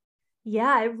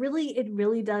 it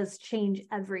really does change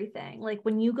everything. Like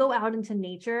when you go out into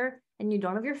nature and you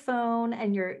don't have your phone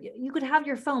and you could have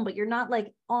your phone, but you're not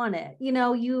like on it,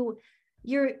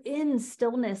 you're in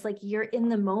stillness, like you're in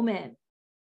the moment.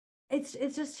 It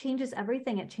just changes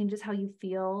everything. It changes how you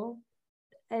feel.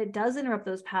 It does interrupt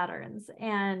those patterns.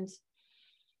 And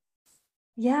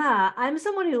yeah, I'm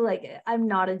someone who like, I'm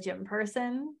not a gym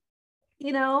person,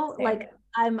 like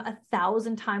I'm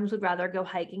 1,000 times would rather go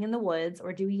hiking in the woods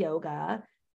or do yoga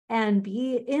and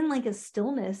be in like a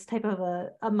stillness type of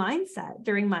a mindset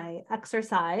during my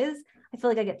exercise. I feel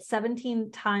like I get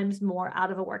 17 times more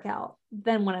out of a workout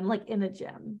than when I'm like in a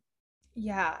gym.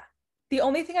 Yeah. The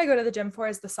only thing I go to the gym for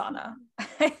is the sauna.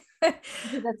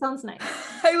 That sounds nice.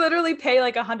 I literally pay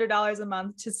like $100 a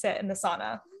month to sit in the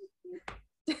sauna.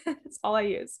 That's all I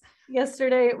use.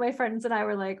 Yesterday, my friends and I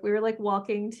were like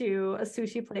walking to a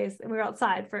sushi place and we were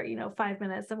outside for, 5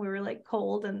 minutes and we were like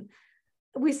cold and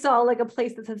we saw like a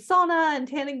place that said sauna and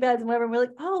tanning beds and whatever. And we're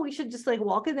like, oh, we should just like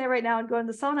walk in there right now and go in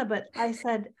the sauna. But I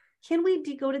said, can we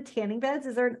go to tanning beds?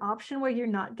 Is there an option where you're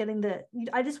not getting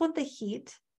I just want the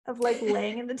heat of like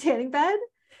laying in the tanning bed,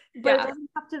 but it doesn't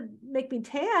have to make me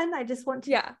tan. I just want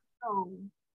to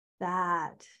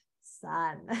that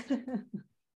sun.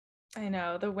 I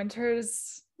know the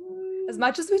winters, as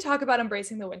much as we talk about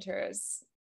embracing the winters,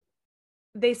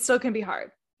 they still can be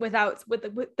hard with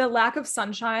the lack of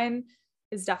sunshine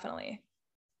is definitely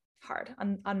hard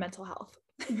on mental health.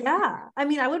 Yeah. I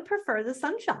mean, I would prefer the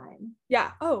sunshine.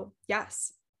 Yeah. Oh,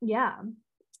 yes. Yeah.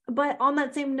 But on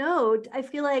that same note, I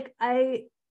feel like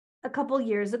a couple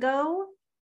years ago,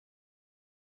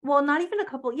 well, not even a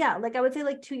couple, like I would say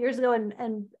like 2 years ago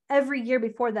and every year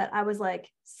before that, I was like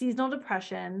seasonal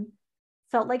depression,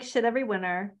 felt like shit every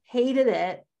winter, hated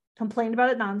it, complained about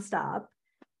it nonstop.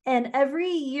 And every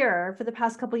year for the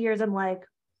past couple of years, I'm like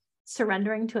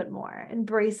surrendering to it more,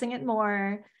 embracing it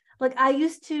more. Like I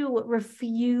used to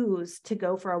refuse to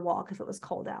go for a walk if it was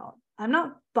cold out. I'm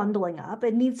not bundling up.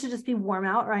 It needs to just be warm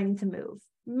out or I need to move.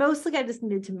 Mostly I just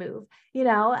needed to move, you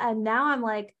know, and now I'm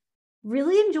like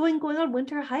really enjoying going on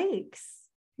winter hikes.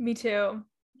 Me too.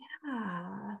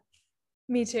 Yeah.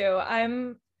 Me too.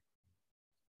 I'm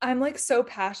like so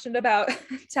passionate about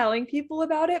telling people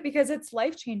about it because it's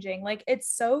life-changing. Like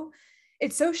it's so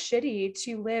shitty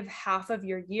to live half of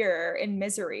your year in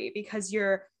misery because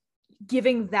you're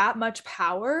giving that much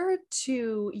power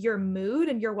to your mood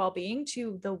and your well-being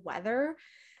to the weather.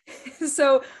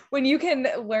 So when you can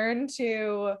learn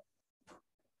to,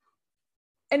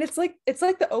 and it's like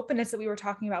the openness that we were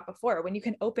talking about before, when you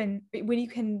can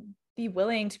be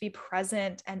willing to be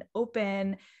present and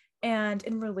open and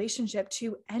in relationship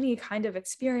to any kind of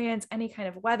experience, any kind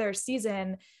of weather,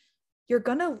 season, you're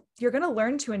gonna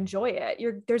learn to enjoy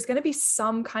it. There's gonna be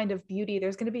some kind of beauty.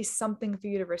 There's gonna be something for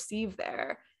you to receive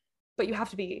there, but you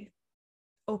have to be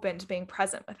open to being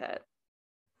present with it.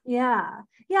 Yeah.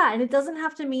 Yeah. And it doesn't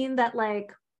have to mean that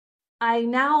like I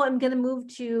now am going to move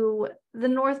to the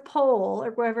North Pole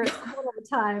or wherever it's cold all the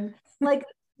time. Like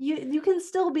you can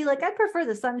still be like, I prefer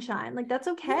the sunshine. Like that's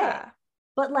okay. Yeah.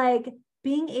 But like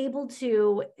being able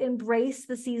to embrace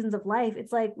the seasons of life,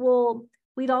 it's like, well,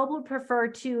 we'd all would prefer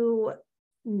to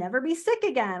never be sick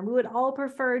again. We would all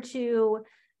prefer to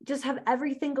just have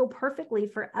everything go perfectly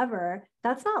forever.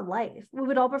 That's not life. We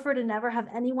would all prefer to never have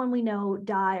anyone we know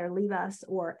die or leave us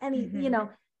or any, you know,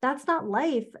 that's not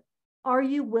life. Are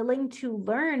you willing to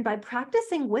learn by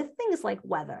practicing with things like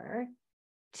weather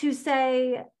to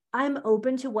say, I'm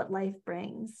open to what life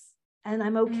brings and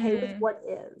I'm okay with what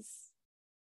is?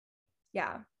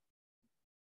 Yeah.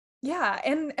 Yeah.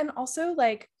 And also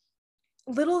like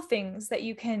little things that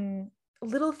you can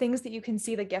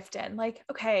see the gift in. Like,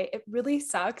 okay, it really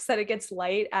sucks that it gets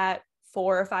light at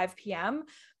 4 or 5 p.m.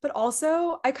 But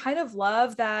also I kind of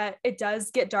love that it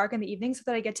does get dark in the evening so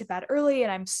that I get to bed early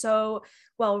and I'm so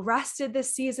well rested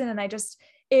this season. And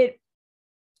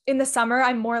in the summer,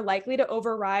 I'm more likely to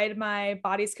override my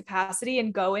body's capacity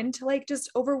and go into like just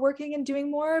overworking and doing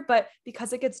more. But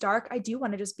because it gets dark, I do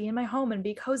want to just be in my home and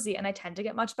be cozy. And I tend to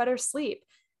get much better sleep.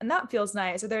 And that feels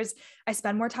nice. Or I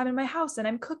spend more time in my house and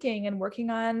I'm cooking and working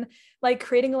on like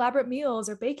creating elaborate meals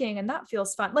or baking. And that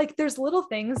feels fun. Like there's little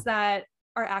things that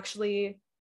are actually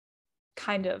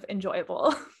kind of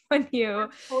enjoyable when you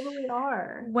totally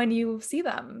are, when you see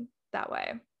them that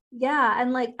way. Yeah.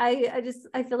 And like,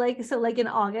 I feel like, so like in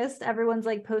August, everyone's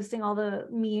like posting all the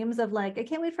memes of like, I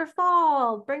can't wait for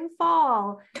fall, bring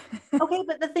fall. Okay.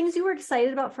 But the things you were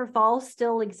excited about for fall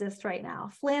still exist right now.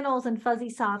 Flannels and fuzzy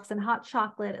socks and hot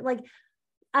chocolate. Like,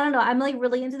 I don't know. I'm like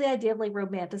really into the idea of like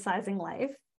romanticizing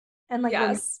life and like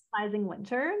romanticizing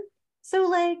winter. So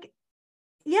like,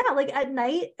 yeah, like at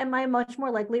night, am I much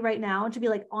more likely right now to be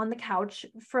like on the couch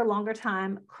for a longer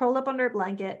time, curl up under a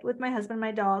blanket with my husband,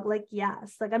 my dog? Like,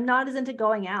 yes, like I'm not as into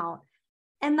going out.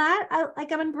 And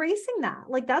I'm embracing that.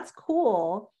 Like, that's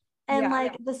cool. And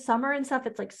like the summer and stuff,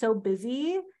 it's like so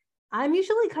busy. I'm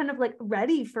usually kind of like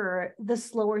ready for the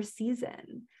slower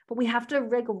season, but we have to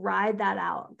like ride that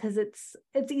out because it's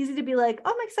easy to be like, oh,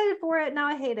 I'm excited for it. Now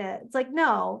I hate it. It's like,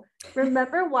 no,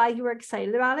 remember why you were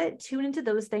excited about it. Tune into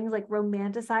those things, like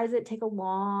romanticize it, take a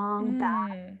long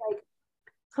bath, like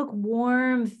cook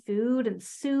warm food and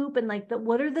soup. And like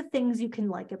what are the things you can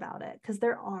like about it? Because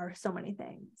there are so many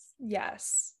things.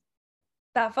 Yes.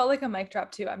 That felt like a mic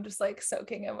drop too. I'm just like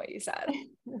soaking in what you said.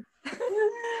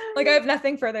 Like I have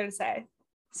nothing further to say.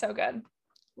 So good.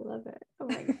 Love it. Oh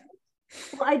my God.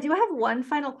 Well, I do have one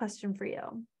final question for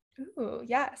you. Ooh,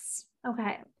 yes.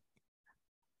 Okay.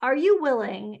 Are you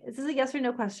willing, this is a yes or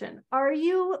no question. Are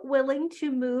you willing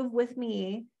to move with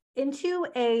me into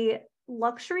a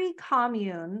luxury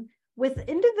commune with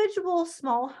individual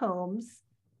small homes,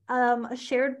 a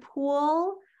shared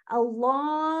pool, a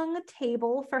long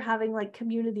table for having like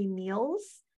community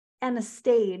meals, and a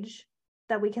stage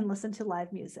that we can listen to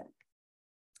live music?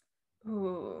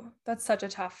 Ooh, that's such a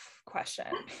tough question.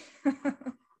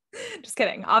 Just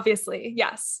kidding. Obviously,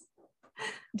 yes.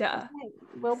 Duh. Okay.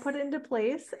 We'll put it into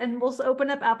place and we'll open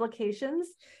up applications.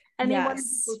 Anyone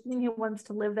listening who wants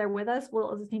to live there with us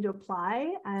will just need to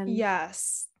apply. And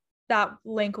yes, that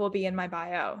link will be in my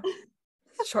bio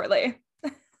shortly.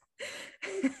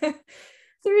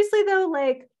 Seriously though,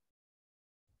 like,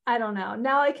 I don't know.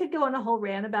 Now I could go on a whole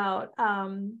rant about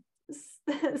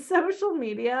social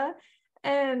media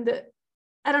and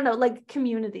I don't know, like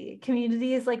community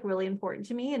is like really important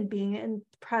to me and being in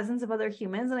presence of other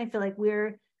humans. And I feel like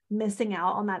we're missing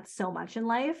out on that so much in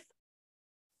life.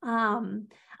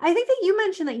 I think that you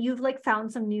mentioned that you've like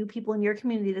found some new people in your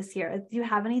community this year. Do you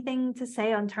have anything to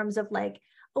say on terms of like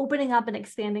opening up and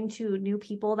expanding to new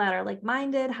people that are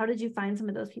like-minded? How did you find some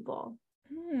of those people?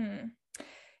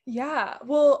 Yeah,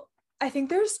 well, I think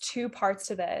there's two parts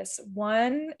to this.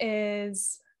 One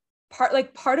is part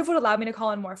of what allowed me to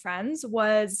call in more friends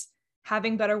was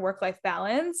having better work-life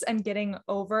balance and getting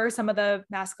over some of the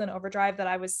masculine overdrive that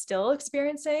I was still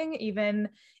experiencing. Even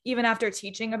after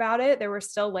teaching about it, there were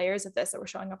still layers of this that were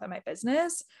showing up in my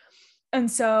business. And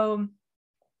so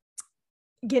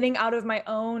getting out of my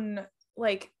own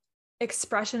like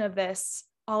expression of this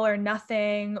all or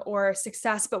nothing or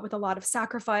success, but with a lot of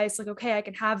sacrifice, like, okay,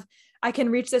 I can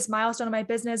reach this milestone in my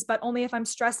business, but only if I'm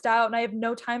stressed out and I have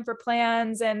no time for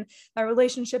plans and my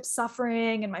relationship's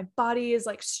suffering and my body is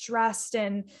like stressed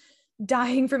and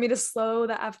dying for me to slow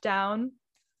the F down.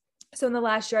 So in the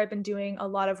last year, I've been doing a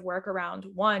lot of work around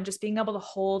one, just being able to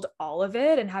hold all of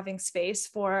it and having space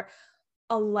for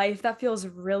a life that feels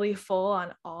really full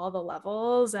on all the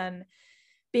levels, and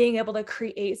being able to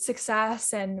create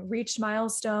success and reach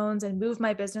milestones and move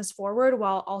my business forward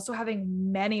while also having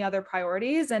many other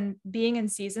priorities and being in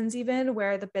seasons even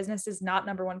where the business is not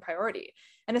number one priority.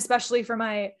 And especially for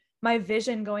my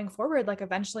vision going forward, like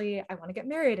eventually I want to get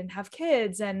married and have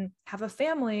kids and have a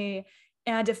family.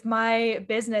 And if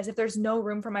there's no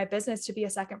room for my business to be a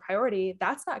second priority,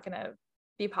 that's not going to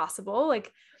be possible.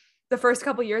 Like the first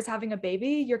couple of years having a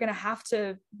baby, you're going to have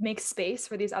to make space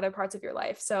for these other parts of your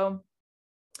life. So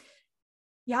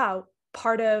yeah,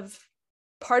 part of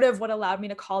what allowed me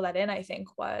to call that in, I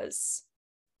think, was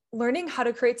learning how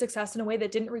to create success in a way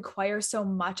that didn't require so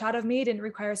much out of me, didn't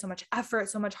require so much effort,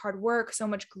 so much hard work, so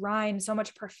much grind, so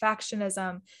much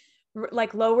perfectionism,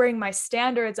 like lowering my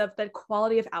standards of the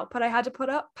quality of output I had to put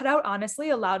out,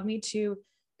 honestly allowed me to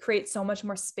create so much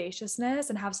more spaciousness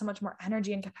and have so much more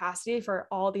energy and capacity for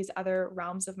all these other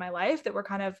realms of my life that were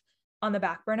kind of on the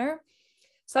back burner.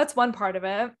 So that's one part of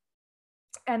it.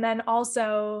 And then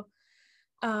also,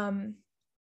 part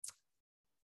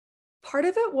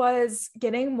of it was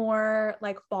getting more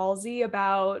like ballsy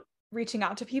about reaching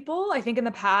out to people. I think in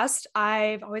the past,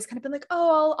 I've always kind of been like,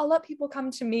 oh, I'll let people come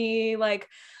to me. Like,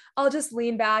 I'll just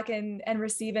lean back and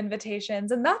receive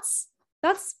invitations. And that's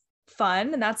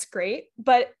fun and that's great,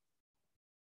 but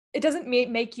it doesn't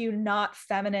make you not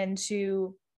feminine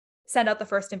to send out the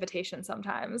first invitation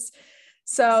sometimes.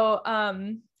 So,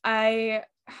 I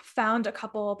found a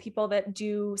couple people that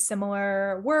do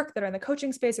similar work that are in the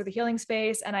coaching space or the healing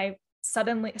space. And I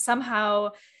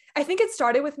think it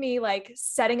started with me like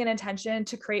setting an intention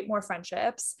to create more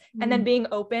friendships and then being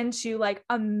open to like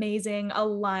amazing,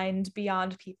 aligned,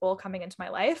 beyond people coming into my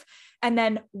life. And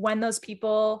then when those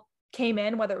people came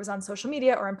in, whether it was on social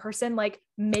media or in person, like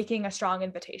making a strong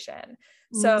invitation.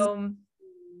 So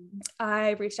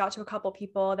I reached out to a couple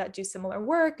people that do similar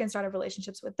work and started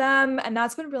relationships with them. And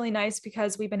that's been really nice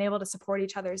because we've been able to support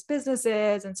each other's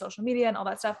businesses and social media and all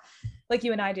that stuff like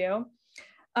you and I do.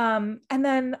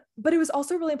 But it was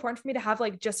also really important for me to have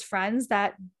like just friends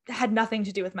that had nothing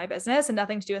to do with my business and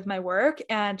nothing to do with my work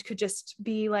and could just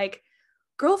be like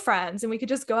girlfriends, and we could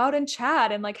just go out and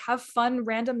chat and like have fun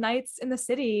random nights in the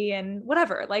city and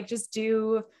whatever, like just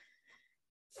do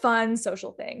fun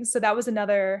social things. So that was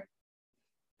another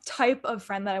type of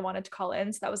friend that I wanted to call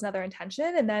in. So that was another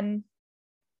intention. And then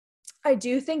I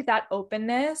do think that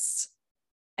openness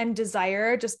and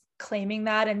desire, just claiming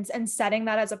that and setting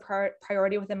that as a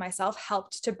priority within myself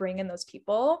helped to bring in those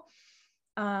people.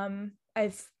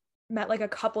 I've met like a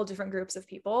couple different groups of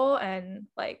people and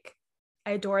like,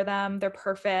 I adore them. They're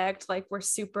perfect. Like we're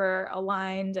super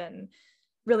aligned and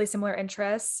really similar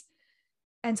interests.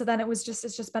 And so then it's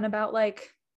just been about like,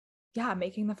 yeah,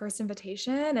 making the first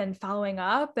invitation and following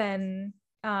up. And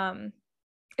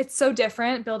it's so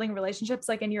different building relationships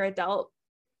like in your adult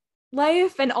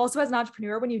life and also as an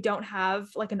entrepreneur when you don't have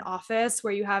like an office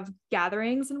where you have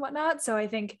gatherings and whatnot. So I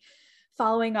think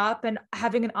following up and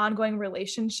having an ongoing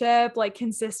relationship, like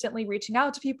consistently reaching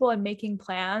out to people and making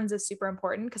plans is super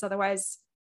important, because otherwise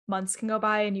months can go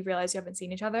by and you realize you haven't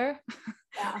seen each other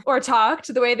or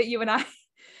talked the way that you and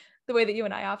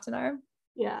I often are.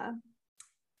 Yeah.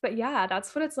 But yeah,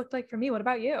 that's what it's looked like for me. What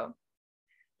about you?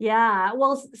 Yeah,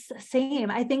 well, same.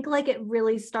 I think like it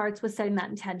really starts with setting that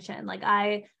intention. Like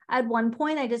at one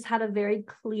point, I just had a very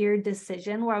clear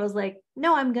decision where I was like,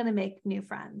 no, I'm going to make new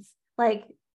friends. Like,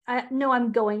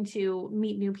 I'm going to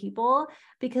meet new people,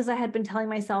 because I had been telling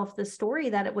myself the story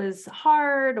that it was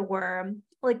hard, or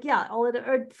like, yeah,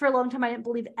 or for a long time, I didn't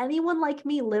believe anyone like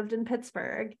me lived in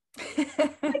Pittsburgh.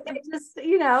 Like, I just,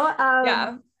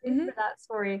 Yeah. For that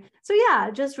story. So yeah,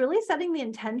 just really setting the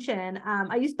intention.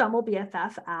 I use Bumble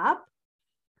BFF app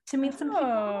to meet some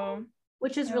people,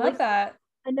 which is I really love that.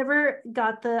 I never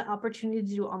got the opportunity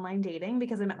to do online dating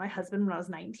because I met my husband when I was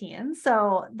 19.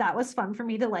 So that was fun for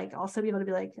me to like also be able to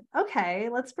be like, okay,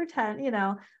 let's pretend,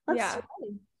 let's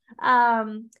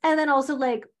and then also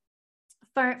like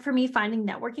for me finding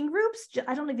networking groups,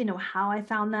 I don't even know how I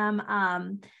found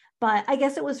them. But I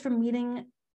guess it was from meeting,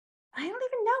 I don't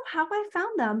even know how I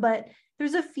found them, but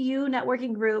there's a few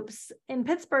networking groups in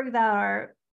Pittsburgh that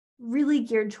are really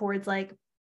geared towards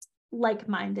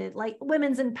like-minded, like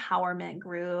women's empowerment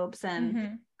groups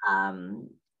and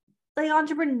like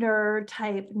entrepreneur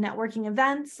type networking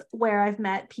events where I've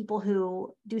met people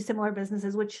who do similar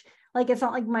businesses, which like, it's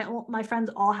not like my friends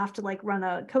all have to like run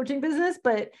a coaching business,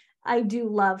 but I do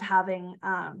love having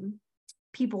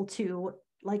people to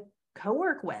like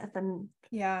co-work with and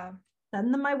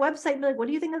send them my website and be like, what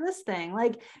do you think of this thing?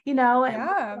 Like, they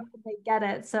get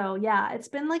it. So yeah, it's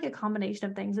been like a combination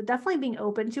of things, but definitely being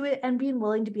open to it and being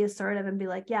willing to be assertive and be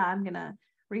like, yeah, I'm going to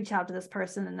reach out to this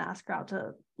person and ask her out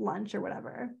to lunch or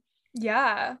whatever.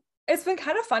 Yeah. It's been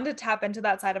kind of fun to tap into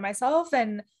that side of myself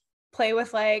and play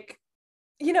with like,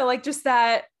 like just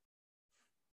that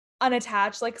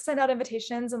unattached, like send out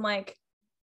invitations and like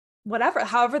whatever,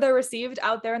 however they're received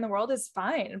out there in the world is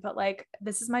fine. But like,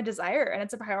 this is my desire and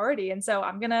it's a priority. And so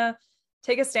I'm going to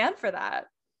take a stand for that.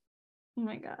 Oh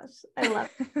my gosh. I love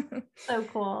it. So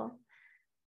cool.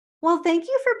 Well, thank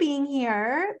you for being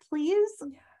here. Please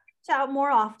reach out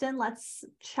more often. Let's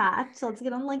chat. So let's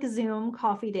get on like Zoom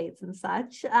coffee dates and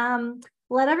such.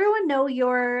 Let everyone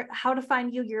know how to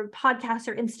find you, your podcast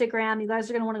or Instagram. You guys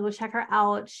are going to want to go check her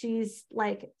out. She's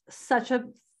like such a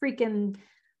freaking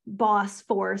boss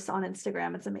force on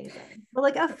Instagram. It's amazing. But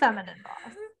like a feminine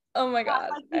boss. Oh my God.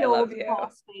 Like the old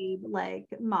boss babe, like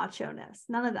macho-ness.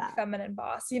 None of that. Feminine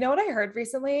boss. You know what I heard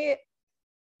recently?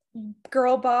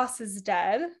 Girl boss is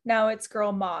dead. Now it's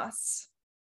girl moss.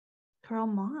 Girl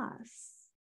moss.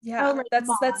 Yeah. Oh, like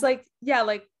that's like, yeah,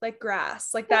 like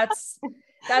grass. Like that's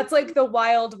like the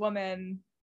wild woman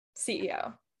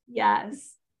CEO.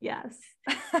 Yes.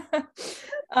 I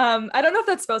don't know if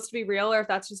that's supposed to be real or if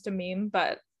that's just a meme,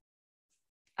 but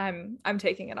I'm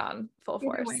taking it on full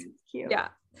force. Cute. Yeah.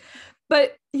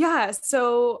 But yeah,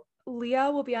 so Leah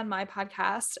will be on my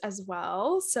podcast as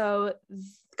well. So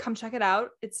come check it out.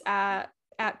 It's at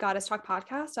Goddess Talk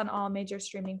Podcast on all major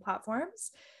streaming platforms.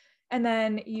 And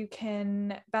then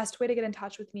best way to get in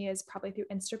touch with me is probably through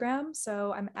Instagram.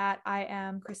 So I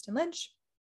am Kristen Lynch,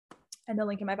 and the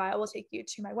link in my bio will take you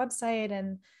to my website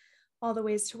and all the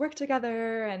ways to work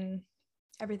together and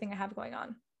everything I have going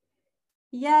on.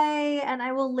 Yay. And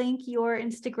I will link your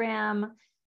Instagram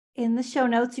in the show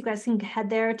notes. You guys can head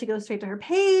there to go straight to her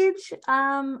page.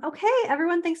 Okay,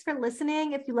 everyone, thanks for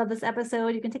listening. If you love this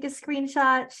episode, you can take a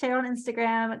screenshot, share on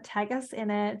Instagram, tag us in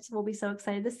it. We'll be so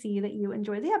excited to see that you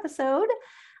enjoy the episode.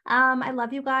 I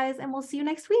love you guys, and we'll see you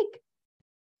next week.